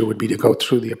procedure would be to go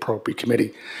through the appropriate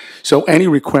committee. So any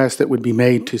request that would be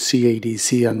made to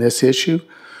CADC on this issue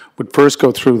would first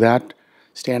go through that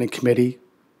standing committee,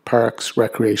 Parks,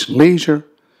 Recreation, Leisure,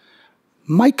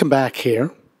 might come back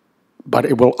here, but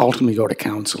it will ultimately go to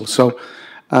council. So,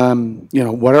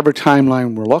 whatever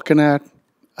timeline we're looking at,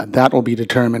 that will be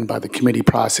determined by the committee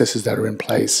processes that are in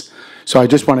place. So I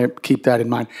just want to keep that in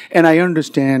mind. And I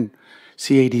understand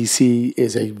CADC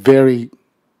is a very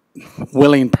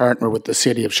willing partner with the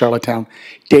city of Charlottetown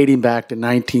dating back to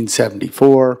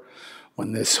 1974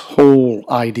 when this whole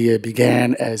idea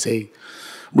began as a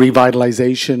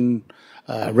revitalization,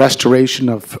 restoration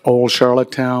of old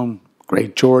Charlottetown,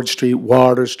 Great George Street,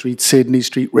 Water Street, Sydney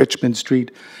Street, Richmond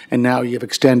Street, and now you've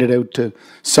extended out to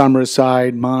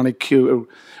Summerside, Montague,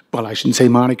 well, I shouldn't say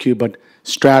Montague, but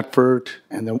Stratford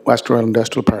and the West Royal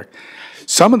Industrial Park.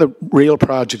 Some of the real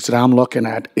projects that I'm looking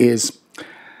at is,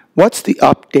 what's the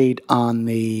update on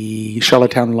the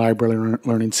Charlottetown Library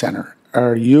Learning Center?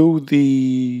 Are you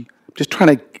just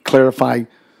trying to clarify,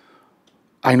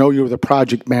 I know you were the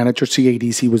project manager,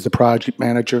 CADC was the project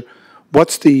manager.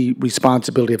 What's the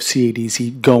responsibility of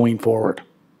CADC going forward?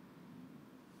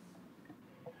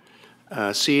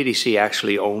 CADC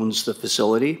actually owns the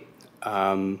facility.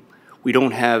 We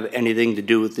don't have anything to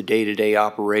do with the day-to-day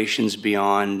operations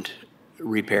beyond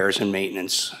repairs and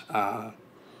maintenance.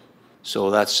 So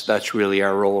that's really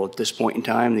our role at this point in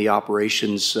time. The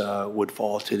operations would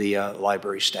fall to the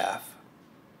library staff.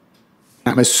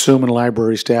 I'm assuming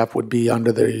library staff would be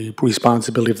under the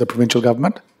responsibility of the provincial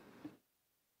government?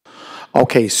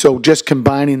 Okay, so just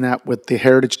combining that with the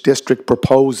Heritage District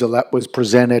proposal that was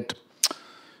presented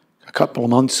a couple of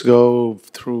months ago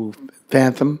through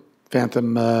Phantom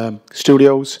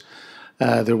Studios.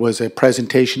 There was a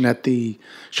presentation at the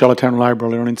Charlottetown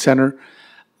Library Learning Center.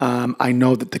 I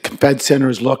know that the Fed Center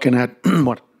is looking at,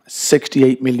 what,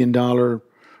 $68 million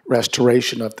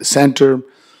restoration of the center.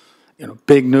 You know,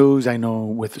 big news. I know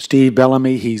with Steve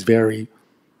Bellamy, he's very,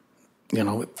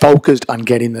 focused on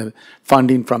getting the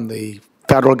funding from the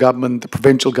federal government, the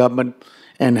provincial government,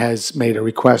 and has made a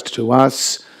request to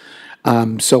us.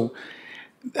 So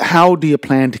how do you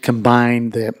plan to combine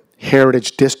the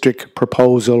Heritage District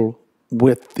proposal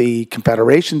with the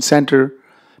Confederation Center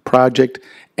project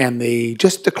and the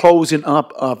closing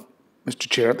up of, Mr.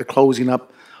 Chair, the closing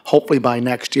up, hopefully by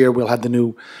next year we'll have the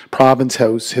new Province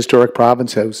House, historic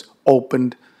Province House,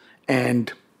 opened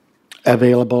and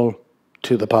available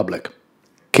to the public.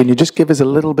 Can you just give us a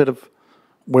little bit of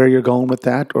where you're going with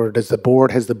that, or has the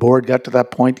board got to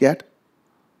that point yet?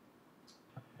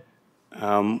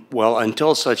 Well,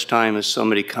 until such time as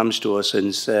somebody comes to us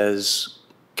and says,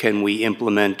 can we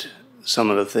implement some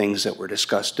of the things that were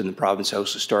discussed in the Province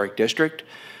House Historic District,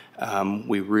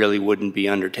 we really wouldn't be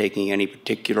undertaking any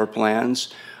particular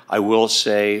plans. I will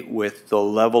say, with the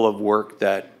level of work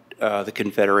that the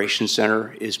Confederation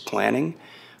Center is planning,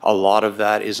 a lot of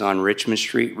that is on Richmond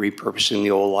Street, repurposing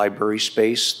the old library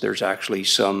space. There's actually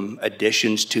some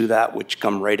additions to that which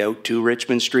come right out to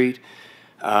Richmond Street.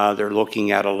 They're looking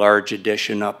at a large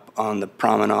addition up on the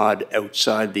promenade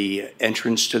outside the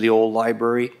entrance to the old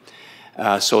library.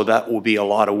 So that will be a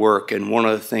lot of work. And one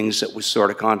of the things that was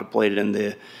sort of contemplated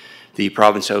in the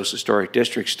Province House Historic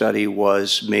District study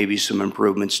was maybe some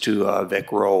improvements to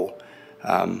Vic Row,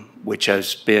 which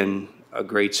has been a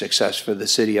great success for the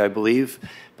city, I believe,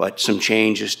 but some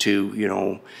changes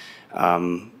to,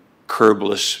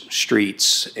 curbless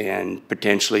streets and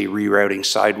potentially rerouting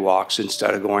sidewalks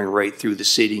instead of going right through the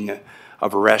seating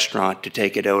of a restaurant to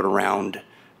take it out around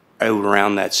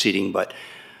that seating. But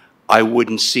I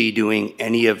wouldn't see doing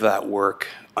any of that work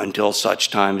until such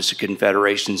time as the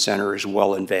Confederation Center is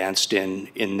well advanced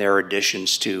in their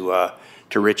additions to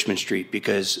Richmond Street,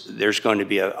 because there's going to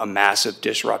be a massive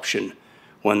disruption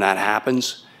when that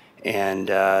happens, and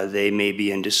they may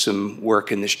be into some work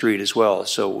in the street as well.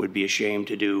 So it would be a shame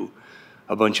to do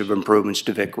a bunch of improvements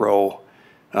to Vic Row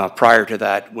prior to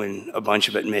that, when a bunch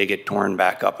of it may get torn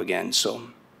back up again. So,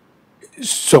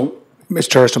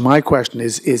 Mr. Harrison, my question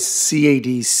is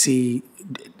CADC,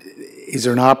 is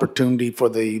there an opportunity for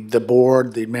the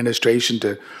board, the administration,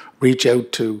 to reach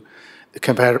out to the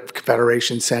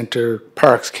Confederation Center,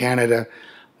 Parks Canada,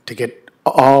 to get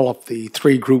all of the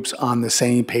three groups on the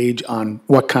same page on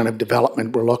what kind of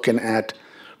development we're looking at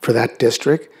for that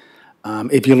district?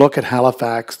 If you look at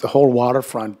Halifax, the whole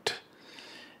waterfront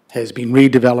has been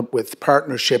redeveloped with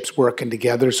partnerships working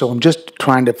together. So I'm just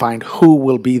trying to find who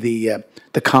will be the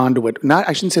conduit.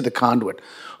 I shouldn't say the conduit.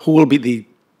 Who will be the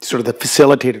sort of the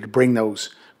facilitator to bring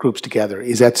those groups together?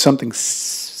 Is that something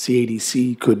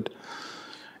CADC could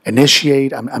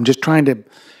initiate? I'm just trying to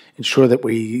ensure that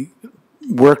we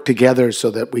work together so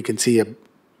that we can see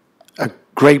a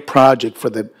great project for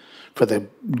the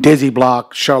Dizzy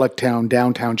Block, Charlottetown,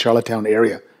 downtown Charlottetown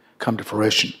area come to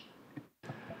fruition.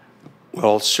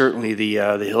 Well, certainly the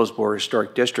Hillsborough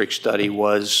Historic District study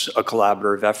was a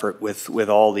collaborative effort with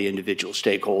all the individual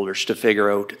stakeholders to figure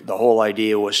out. The whole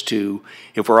idea was to,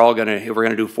 if we're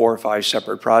gonna do 4 or 5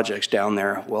 separate projects down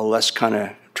there, well, let's kind of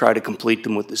try to complete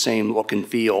them with the same look and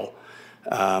feel,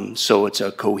 so it's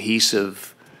a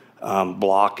cohesive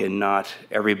block and not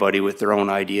everybody with their own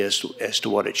ideas as to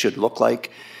what it should look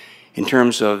like. In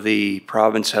terms of the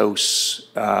Province House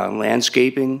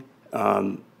landscaping,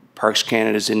 Parks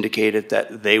Canada has indicated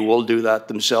that they will do that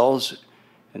themselves,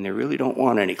 and they really don't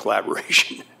want any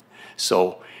collaboration.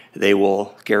 So they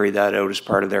will carry that out as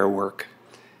part of their work.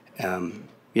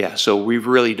 Yeah, so we've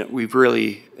really,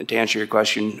 to answer your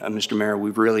question, Mr. Mayor,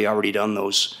 we've really already done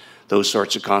those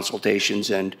sorts of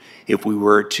consultations, and if we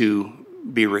were to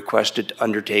be requested to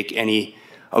undertake any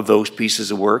of those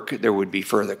pieces of work, there would be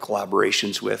further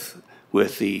collaborations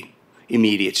with the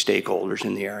immediate stakeholders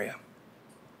in the area.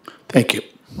 Thank you.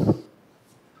 You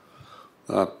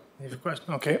have a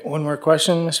question? Okay, one more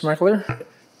question, Mr. Meckler?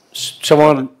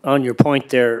 So on your point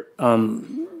there,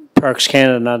 Parks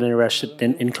Canada not interested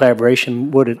in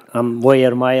collaboration, would it, I'm way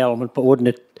out of my element, but wouldn't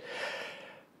it,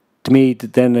 to me,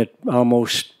 then it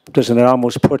almost, doesn't it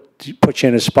almost put you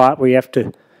in a spot where you have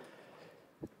to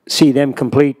see them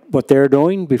complete what they're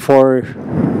doing before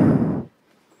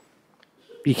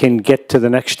you can get to the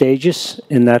next stages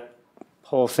in that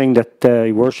whole thing that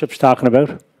your worship's talking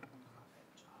about?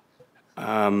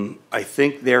 I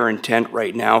think their intent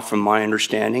right now, from my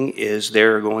understanding, is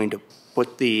they're going to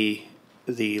put the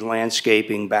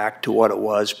landscaping back to what it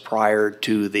was prior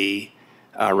to the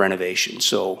renovation.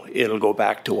 So it'll go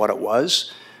back to what it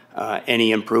was.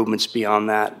 Any improvements beyond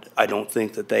that, I don't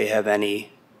think that they have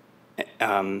any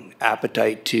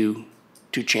appetite to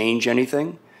change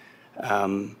anything.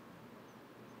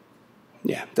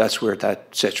 Yeah, that's where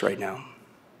that sits right now.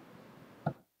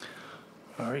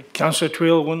 All right, Councillor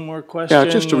Twill, one more question. Yeah,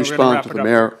 just to We're gonna respond wrap to it the up.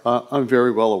 mayor, I'm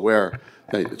very well aware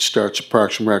that it starts at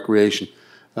Parks and Recreation.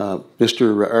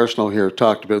 Mr. Arsenault here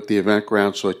talked about the event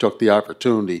ground, so I took the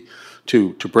opportunity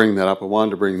to bring that up. I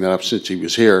wanted to bring that up since he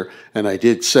was here, and I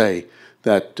did say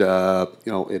that,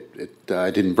 you know,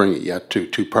 I didn't bring it yet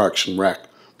to Parks and Rec.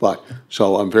 But,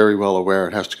 so I'm very well aware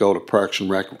it has to go to Parks and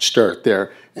Rec, start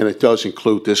there, and it does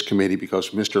include this committee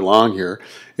because Mr. Long here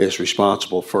is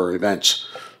responsible for events.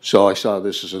 So I saw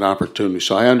this as an opportunity.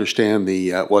 So I understand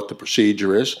what the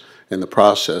procedure is and the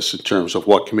process in terms of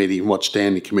what committee and what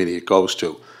standing committee it goes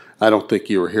to. I don't think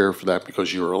you were here for that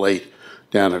because you were late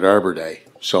down at Arbor Day.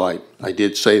 So I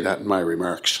did say that in my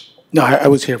remarks. No, I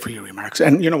was here for your remarks.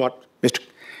 And you know what, Mr.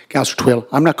 Councillor Twill,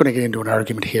 I'm not going to get into an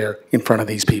argument here in front of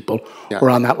these people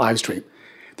or on that live stream.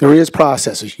 There is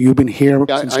processes. You've been here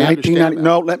since 1990.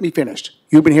 No, let me finish.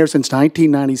 You've been here since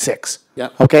 1996. Yeah.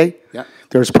 Okay? Yeah.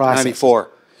 There's processes. 94.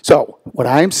 So what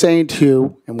I'm saying to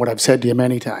you, and what I've said to you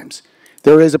many times,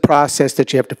 there is a process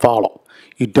that you have to follow.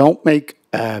 You don't make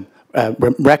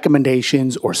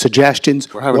recommendations or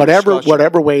suggestions,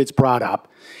 whatever way it's brought up,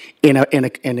 in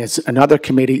it's another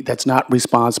committee that's not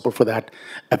responsible for that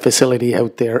facility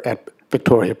out there at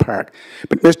Victoria Park.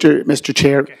 But Mr.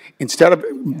 Chair, instead of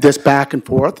this back and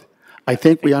forth, I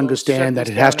think we understand that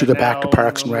it has to go back to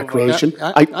Parks and Recreation.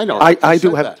 I know. I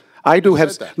do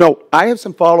have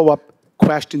some follow-up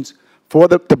questions for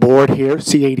the board here,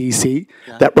 CADC,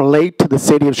 that relate to the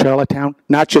city of Charlottetown,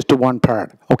 not just to one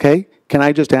part, okay? Can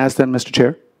I just ask them, Mr.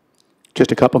 Chair?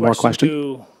 Just a couple more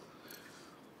questions.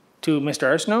 To Mr.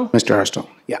 Arsenault? Mr. Arsenault,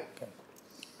 yeah.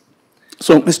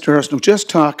 So, Mr. Arsenault, just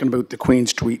talking about the Queen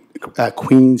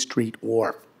Street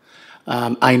Wharf.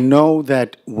 I know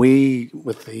that we,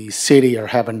 with the city, are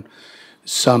having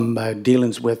some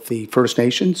dealings with the First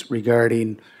Nations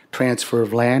regarding transfer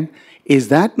of land. Is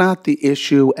that not the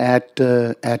issue at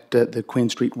the Queen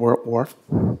Street Wharf?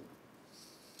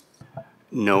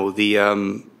 No,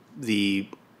 the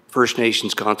First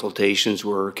Nations consultations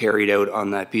were carried out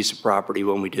on that piece of property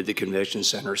when we did the convention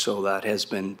center, so that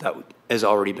has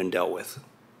already been dealt with.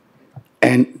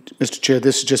 And Mr. Chair,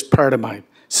 this is just part of my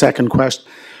second question.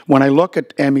 When I look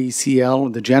at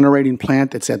MECL, the generating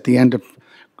plant that's at the end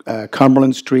of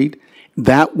Cumberland Street,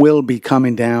 that will be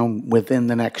coming down within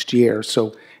the next year,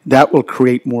 so that will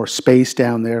create more space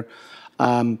down there.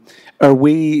 Are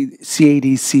we,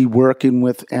 CADC, working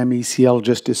with MECL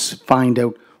just to find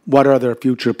out what are their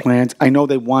future plans? I know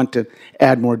they want to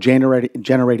add more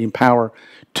generating power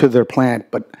to their plant,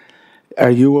 but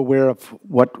are you aware of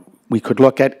what we could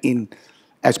look at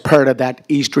as part of that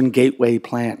Eastern Gateway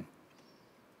plan?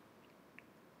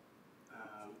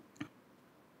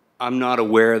 I'm not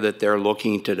aware that they're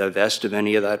looking to divest of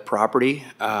any of that property.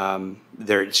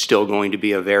 There's still going to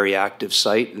be a very active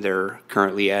site. They're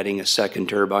currently adding a second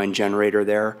turbine generator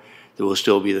there. There will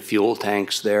still be the fuel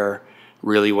tanks there.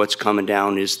 Really what's coming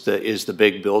down is the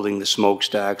big building, the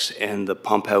smokestacks, and the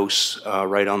pump house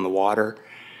right on the water.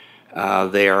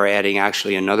 They are adding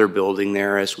actually another building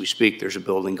there as we speak. There's a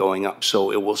building going up.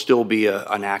 So it will still be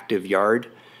an active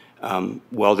yard.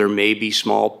 While there may be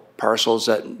small parcels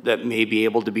that may be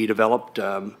able to be developed.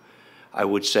 I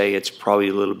would say it's probably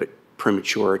a little bit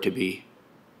premature to be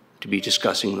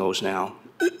discussing those now.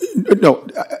 No,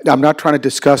 I'm not trying to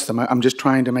discuss them. I'm just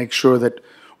trying to make sure that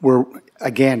we're,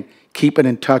 again, keeping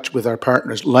in touch with our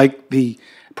partners, like the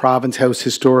Province House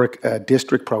Historic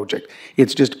District project.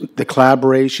 It's just the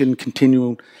collaboration, the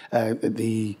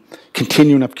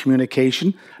continuing of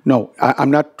communication. No,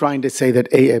 I'm not trying to say that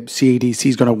CADC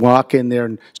is going to walk in there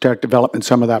and start developing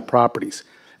some of that properties,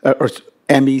 or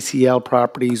MECL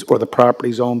properties, or the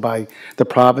properties owned by the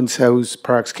Province House,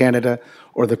 Parks Canada,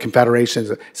 or the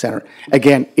Confederation Centre.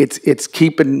 Again, it's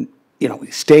keeping,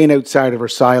 staying outside of our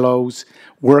silos,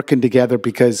 working together,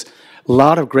 because a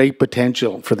lot of great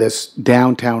potential for this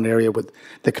downtown area with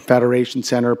the Confederation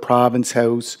Centre, Province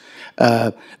House,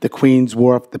 the Queen's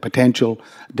Wharf, the potential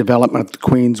development of the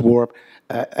Queen's Wharf,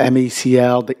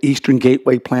 MECL, the Eastern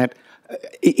Gateway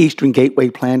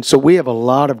Plan. So we have a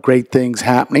lot of great things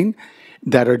happening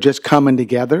that are just coming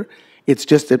together. It's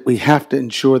just that we have to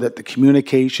ensure that the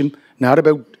communication, not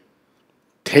about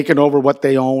taking over what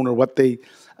they own or what they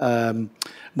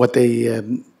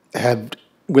have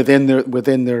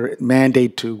within their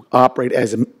mandate to operate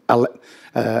as an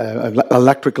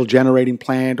electrical generating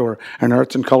plant or an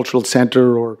arts and cultural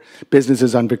centre or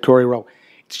businesses on Victoria Road.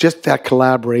 It's just that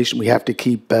collaboration we have to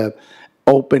keep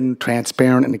open,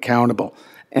 transparent, and accountable.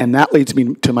 And that leads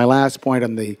me to my last point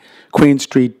on the Queen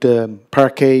Street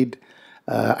Parkade.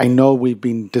 I know we've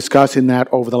been discussing that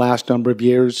over the last number of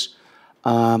years.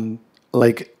 We're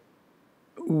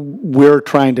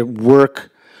trying to work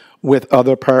with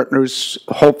other partners.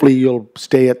 Hopefully you'll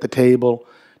stay at the table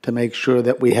to make sure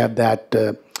that we have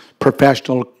that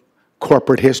professional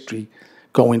corporate history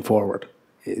going forward.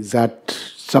 Is that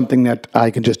something that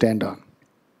I can just end on?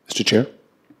 Mr. Chair?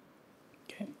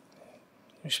 Okay.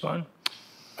 Respond.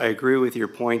 I agree with your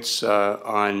points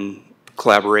on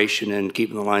collaboration and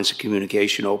keeping the lines of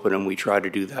communication open, and we try to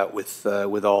do that with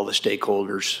all the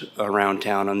stakeholders around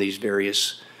town on these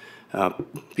various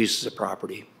pieces of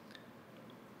property.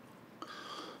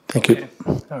 Thank you. Okay.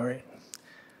 All right.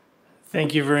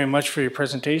 Thank you very much for your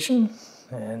presentation,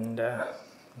 and a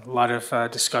lot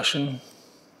of discussion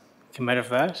came out of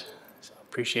that. So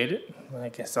appreciate it. I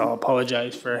guess I'll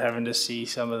apologize for having to see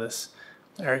some of this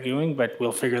arguing, but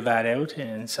we'll figure that out,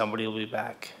 and somebody will be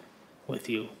back with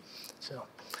you. So,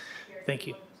 thank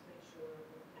you.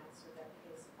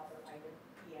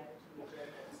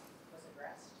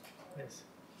 Yes.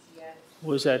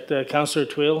 Was that Councillor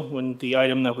Twill, when the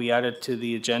item that we added to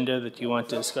the agenda that you want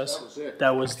to discuss? That was it.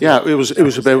 That was the, Yeah, it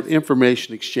was about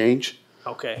information exchange,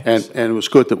 okay. and it was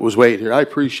good that was Wade here. I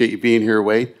appreciate you being here,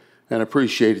 Wade, and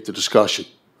appreciated the discussion.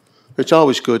 It's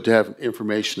always good to have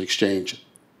information exchange.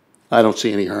 I don't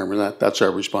see any harm in that. That's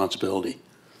our responsibility.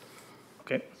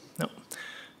 Okay. No.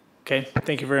 Okay.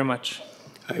 Thank you very much.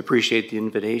 I appreciate the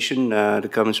invitation to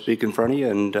come and speak in front of you,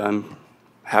 and I'm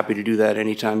happy to do that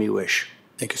anytime you wish.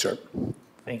 Thank you, sir.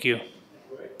 Thank you.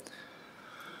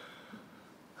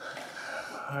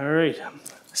 All right.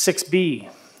 6B,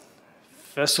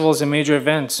 festivals and major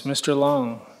events. Mr.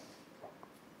 Long.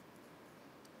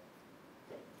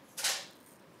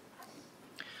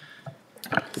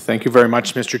 Thank you very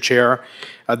much, Mr. Chair.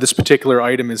 This particular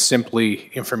item is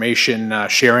simply information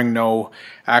sharing, no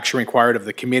action required of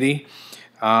the committee.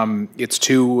 It's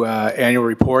two annual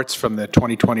reports from the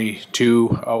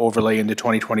 2022 overlay into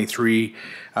 2023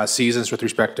 seasons with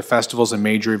respect to Festivals and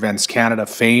Major Events Canada,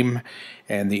 FAME,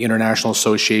 and the International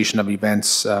Association of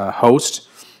Events Host,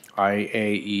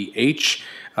 IAEH.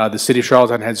 The City of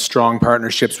Charlottetown has strong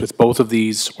partnerships with both of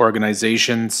these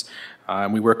organizations.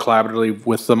 We work collaboratively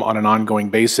with them on an ongoing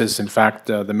basis. In fact,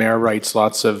 the Mayor writes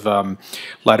lots of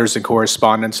letters and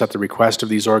correspondence at the request of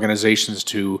these organizations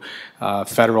to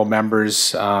federal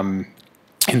members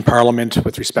in Parliament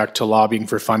with respect to lobbying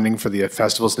for funding for the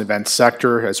festivals and events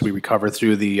sector as we recover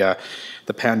through the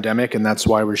pandemic, and that's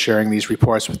why we're sharing these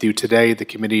reports with you today. The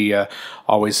committee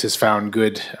always has found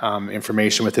good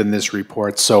information within this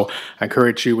report, so I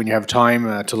encourage you when you have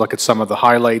time to look at some of the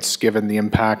highlights given the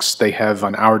impacts they have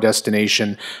on our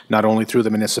destination, not only through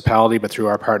the municipality but through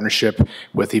our partnership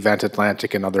with Event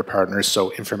Atlantic and other partners,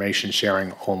 so information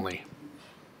sharing only.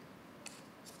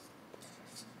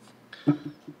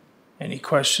 Any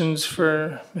questions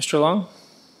for Mr. Long?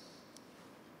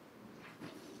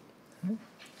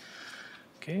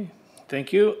 Okay,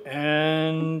 thank you.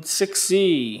 And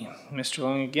 6C, Mr.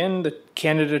 Long again, the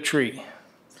Canada Tree.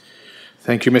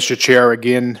 Thank you, Mr. Chair.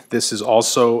 Again, this is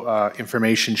also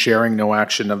information sharing, no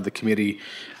action of the committee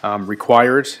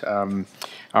required.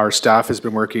 Our staff has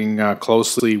been working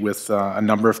closely with a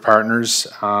number of partners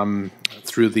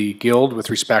through the Guild with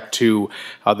respect to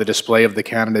the display of the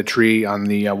Canada tree on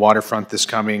the waterfront this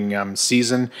coming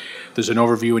season. There's an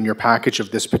overview in your package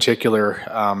of this particular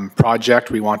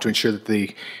project. We want to ensure that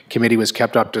the committee was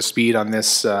kept up to speed on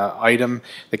this item.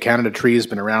 The Canada tree has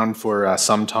been around for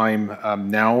some time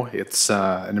now. It's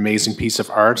an amazing piece of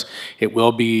art. It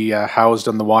will be housed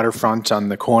on the waterfront on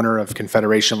the corner of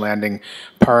Confederation Landing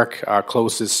Park,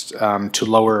 closest to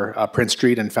Lower Prince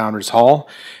Street and Founders Hall.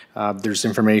 There's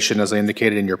information, as I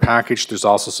indicated, in your package. There's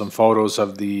also some photos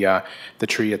of the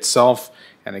tree itself,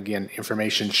 and again,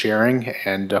 information sharing,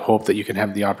 and hope that you can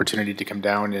have the opportunity to come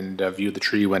down and view the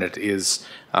tree when it is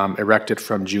erected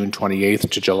from June 28th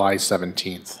to July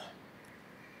 17th.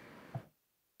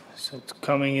 So it's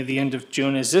coming at the end of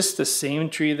June. Is this the same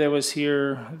tree that was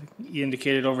here, you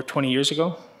indicated, over 20 years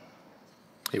ago?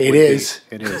 It is.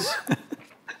 It is.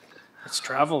 It's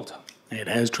traveled. It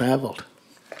has traveled.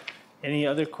 Any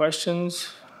other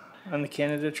questions on the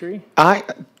Canada tree?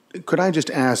 Could I just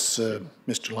ask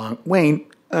Mr. Long, Wayne,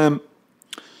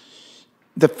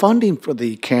 the funding for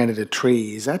the Canada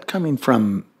tree, is that coming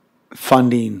from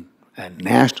funding a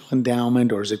national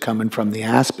endowment, or is it coming from the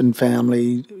Aspen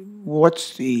family?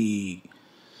 What's the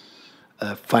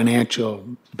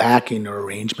financial backing or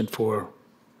arrangement for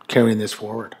carrying this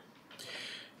forward?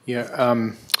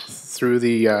 Yeah, through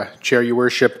the Chair, Your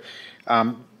Worship,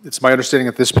 it's my understanding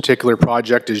that this particular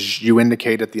project, as you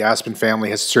indicated, the Aspen family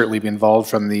has certainly been involved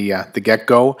from the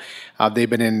get-go. They've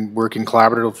been working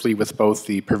collaboratively with both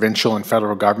the provincial and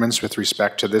federal governments with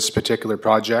respect to this particular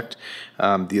project.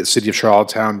 The City of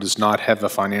Charlottetown does not have a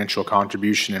financial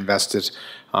contribution invested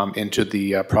into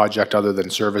the project other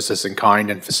than services in kind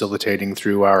and facilitating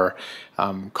through our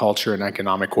culture and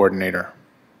economic coordinator.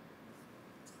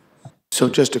 So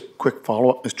just a quick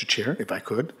follow-up, Mr. Chair, if I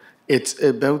could. It's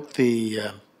about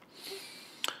the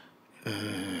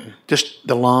just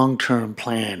the long-term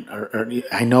plan.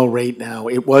 I know right now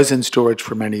it was in storage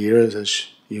for many years, as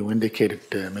you indicated,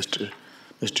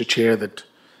 Mr. Chair, that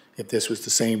if this was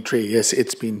the same tree, yes,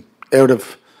 it's been out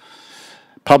of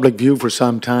public view for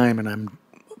some time, and I'm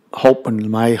hoping,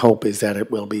 my hope is that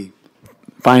it will be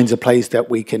finds a place that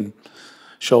we can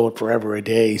show it forever a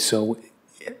day. So,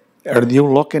 are you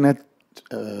looking at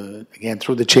again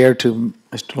through the chair to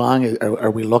Mr. Long? Are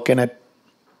we looking at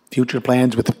future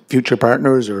plans with future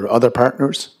partners or other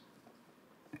partners?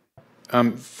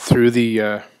 Through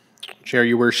the Chair,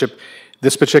 Your Worship,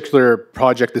 this particular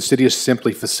project, the city is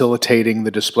simply facilitating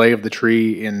the display of the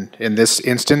tree in this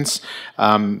instance.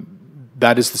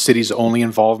 That is the city's only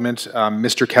involvement.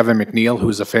 Mr. Kevin McNeil, who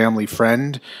is a family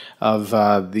friend of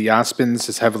the Aspens,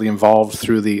 is heavily involved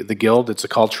through the Guild. It's a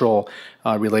cultural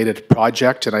related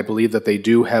project, and I believe that they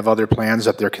do have other plans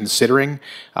that they're considering.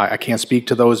 I can't speak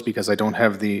to those because I don't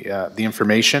have the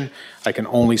information. I can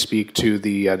only speak to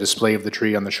the display of the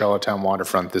tree on the Charlottetown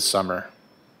waterfront this summer.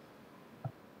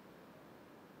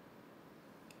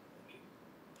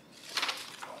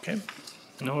 Okay,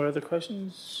 no other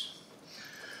questions?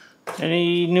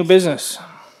 Any new business?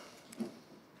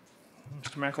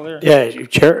 Mr. McAleer? Yeah,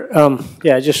 Chair.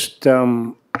 Yeah, I just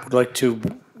would like to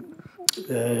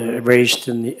raise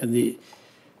the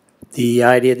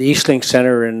idea of the Eastlink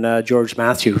Center and George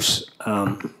Matthews.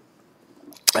 I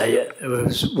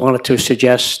wanted to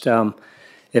suggest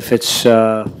if it's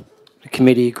the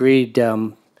committee agreed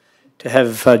to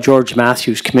have George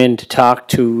Matthews come in to talk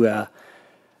to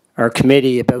our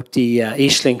committee about the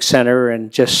Eastlink Center and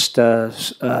just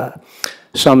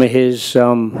some of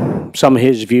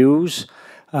his views.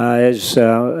 As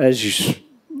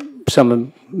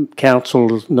some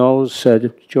council knows,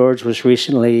 George was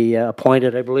recently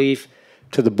appointed, I believe,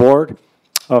 to the board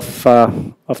of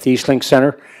the Eastlink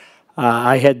Center.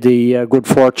 I had the good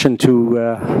fortune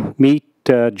to meet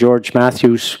George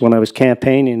Matthews when I was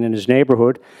campaigning in his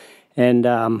neighborhood, and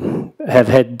have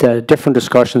had different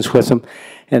discussions with him.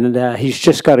 And he's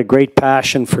just got a great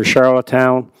passion for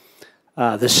Charlottetown,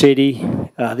 the city,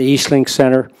 the Eastlink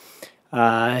Center.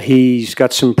 He's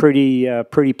got some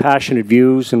pretty passionate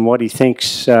views and what he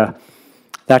thinks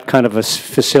that kind of a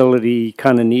facility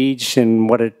kind of needs, and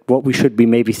what we should be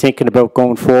maybe thinking about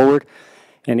going forward.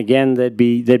 And again, they'd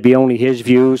be only his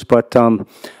views, but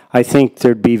I think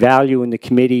there'd be value in the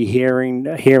committee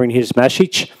hearing his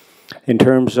message in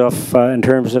terms of the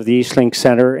Eastlink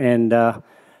Center, and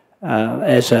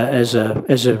as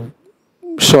a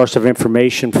source of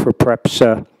information for perhaps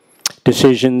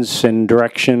decisions and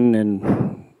direction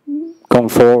and going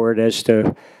forward as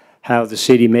to how the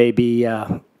city may be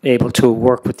able to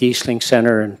work with the Eastlink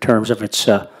Center in terms of its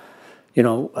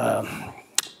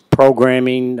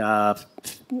programming,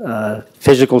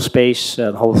 physical space,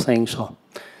 the whole thing. So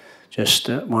just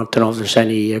want to know if there's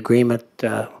any agreement.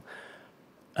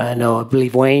 I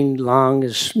believe Wayne Long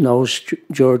knows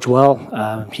George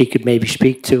well. He could maybe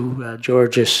speak to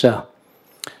George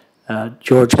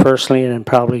personally, and then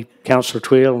probably Councillor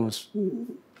Tweel.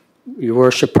 Your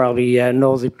worship probably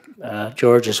know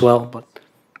George as well, but.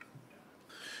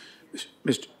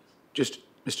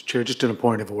 Mr. Chair, just on a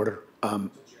point of order.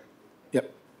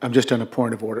 Yep, I'm just on a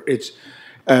point of order. It's,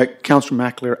 Councillor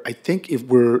McAleer, I think if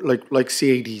we're like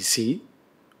CADC,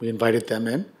 we invited them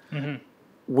in. Mm-hmm.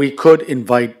 We could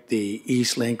invite the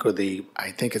East Link or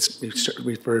I think it's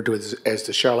referred to as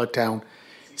the Charlottetown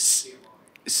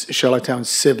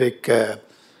Civic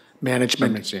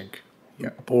Management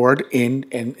Board in,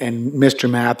 and Mr.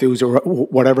 Matthews or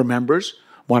whatever members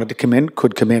wanted to come in,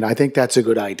 could come in. I think that's a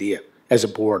good idea as a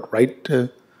board, right,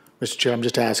 Mr. Chair? I'm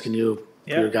just asking you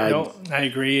for your guidance. No, I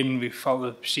agree, and we follow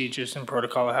the procedures and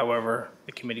protocol however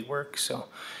the committee works. So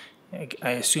I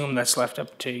assume that's left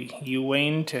up to you,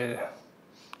 Wayne, to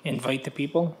invite the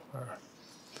people? Or?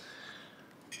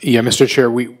 Yeah, Mr. Chair,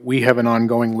 we have an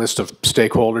ongoing list of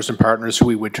stakeholders and partners who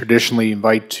we would traditionally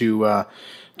invite to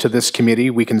this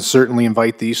committee. We can certainly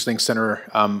invite the East Link Centre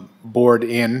board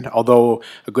in, although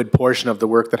a good portion of the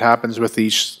work that happens with the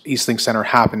East Link Centre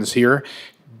happens here.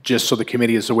 Just so the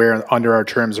committee is aware, under our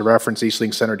terms of reference, East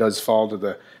Link Centre does fall to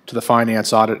the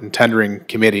Finance, Audit and Tendering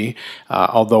Committee,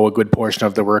 although a good portion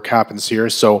of the work happens here.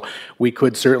 So we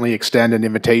could certainly extend an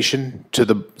invitation to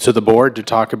the board to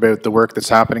talk about the work that's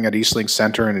happening at East Link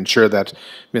Centre and ensure that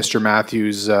Mr.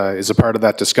 Matthews is a part of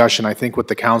that discussion. I think what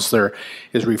the councillor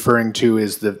is referring to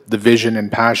is the vision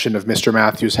and passion of Mr.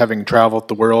 Matthews, having traveled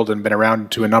the world and been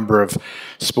around to a number of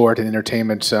sport and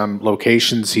entertainment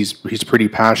locations. He's pretty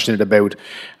passionate about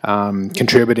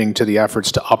contributing to the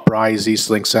efforts to uprise East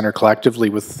Link Centre collectively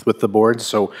with the board,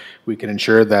 so we can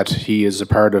ensure that he is a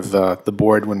part of the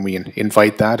board when we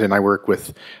invite that, and I work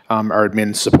with our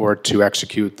admin support to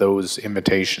execute those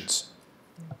invitations.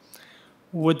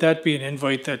 Would that be an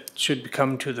invite that should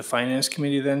come to the Finance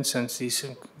Committee then, since the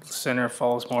Centre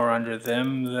falls more under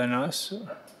them than us?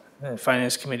 The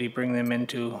Finance Committee bring them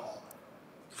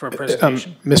for a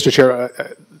presentation? Mr.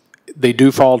 Chair, they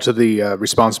do fall to the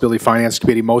Responsibility Finance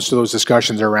Committee. Most of those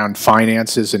discussions are around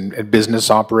finances and business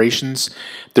operations.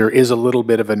 There is a little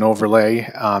bit of an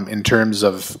overlay in terms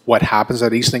of what happens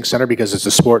at East Link Centre because it's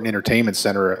a sport and entertainment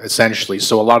centre essentially.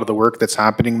 So a lot of the work that's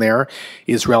happening there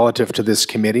is relative to this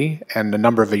committee, and a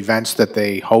number of events that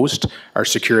they host are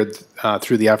secured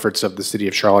through the efforts of the City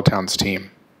of Charlottetown's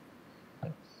team.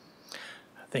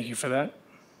 Thank you for that.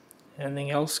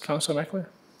 Anything else, Councillor McAleer?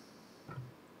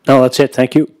 No, that's it.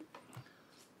 Thank you.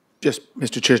 Just,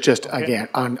 Mr. Chair, just again,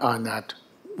 on that,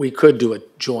 we could do a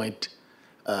joint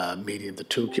meeting of the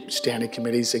two standing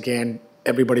committees. Again,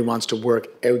 everybody wants to work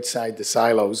outside the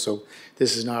silos, so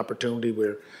this is an opportunity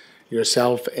where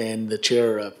yourself and the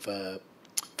Chair of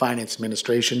Finance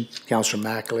Administration, Councillor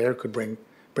McAleer, could bring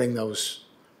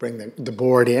the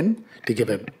board in to give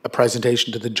a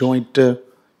presentation to the joint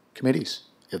committees,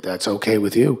 if that's okay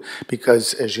with you.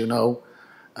 Because, as you know,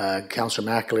 Councillor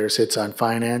McAleer sits on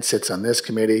Finance, sits on this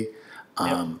committee.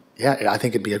 Yeah, I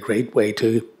think it'd be a great way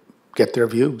to get their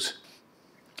views.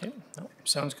 Okay, no,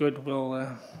 sounds good. We'll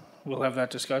have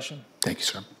that discussion. Thank you,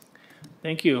 sir.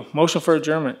 Thank you. Motion for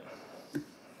adjournment.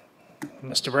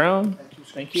 Mr. Brown?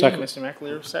 Thank you. Second. Mr.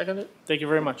 McAleer, seconded. Thank you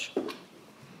very much.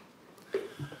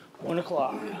 1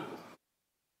 o'clock.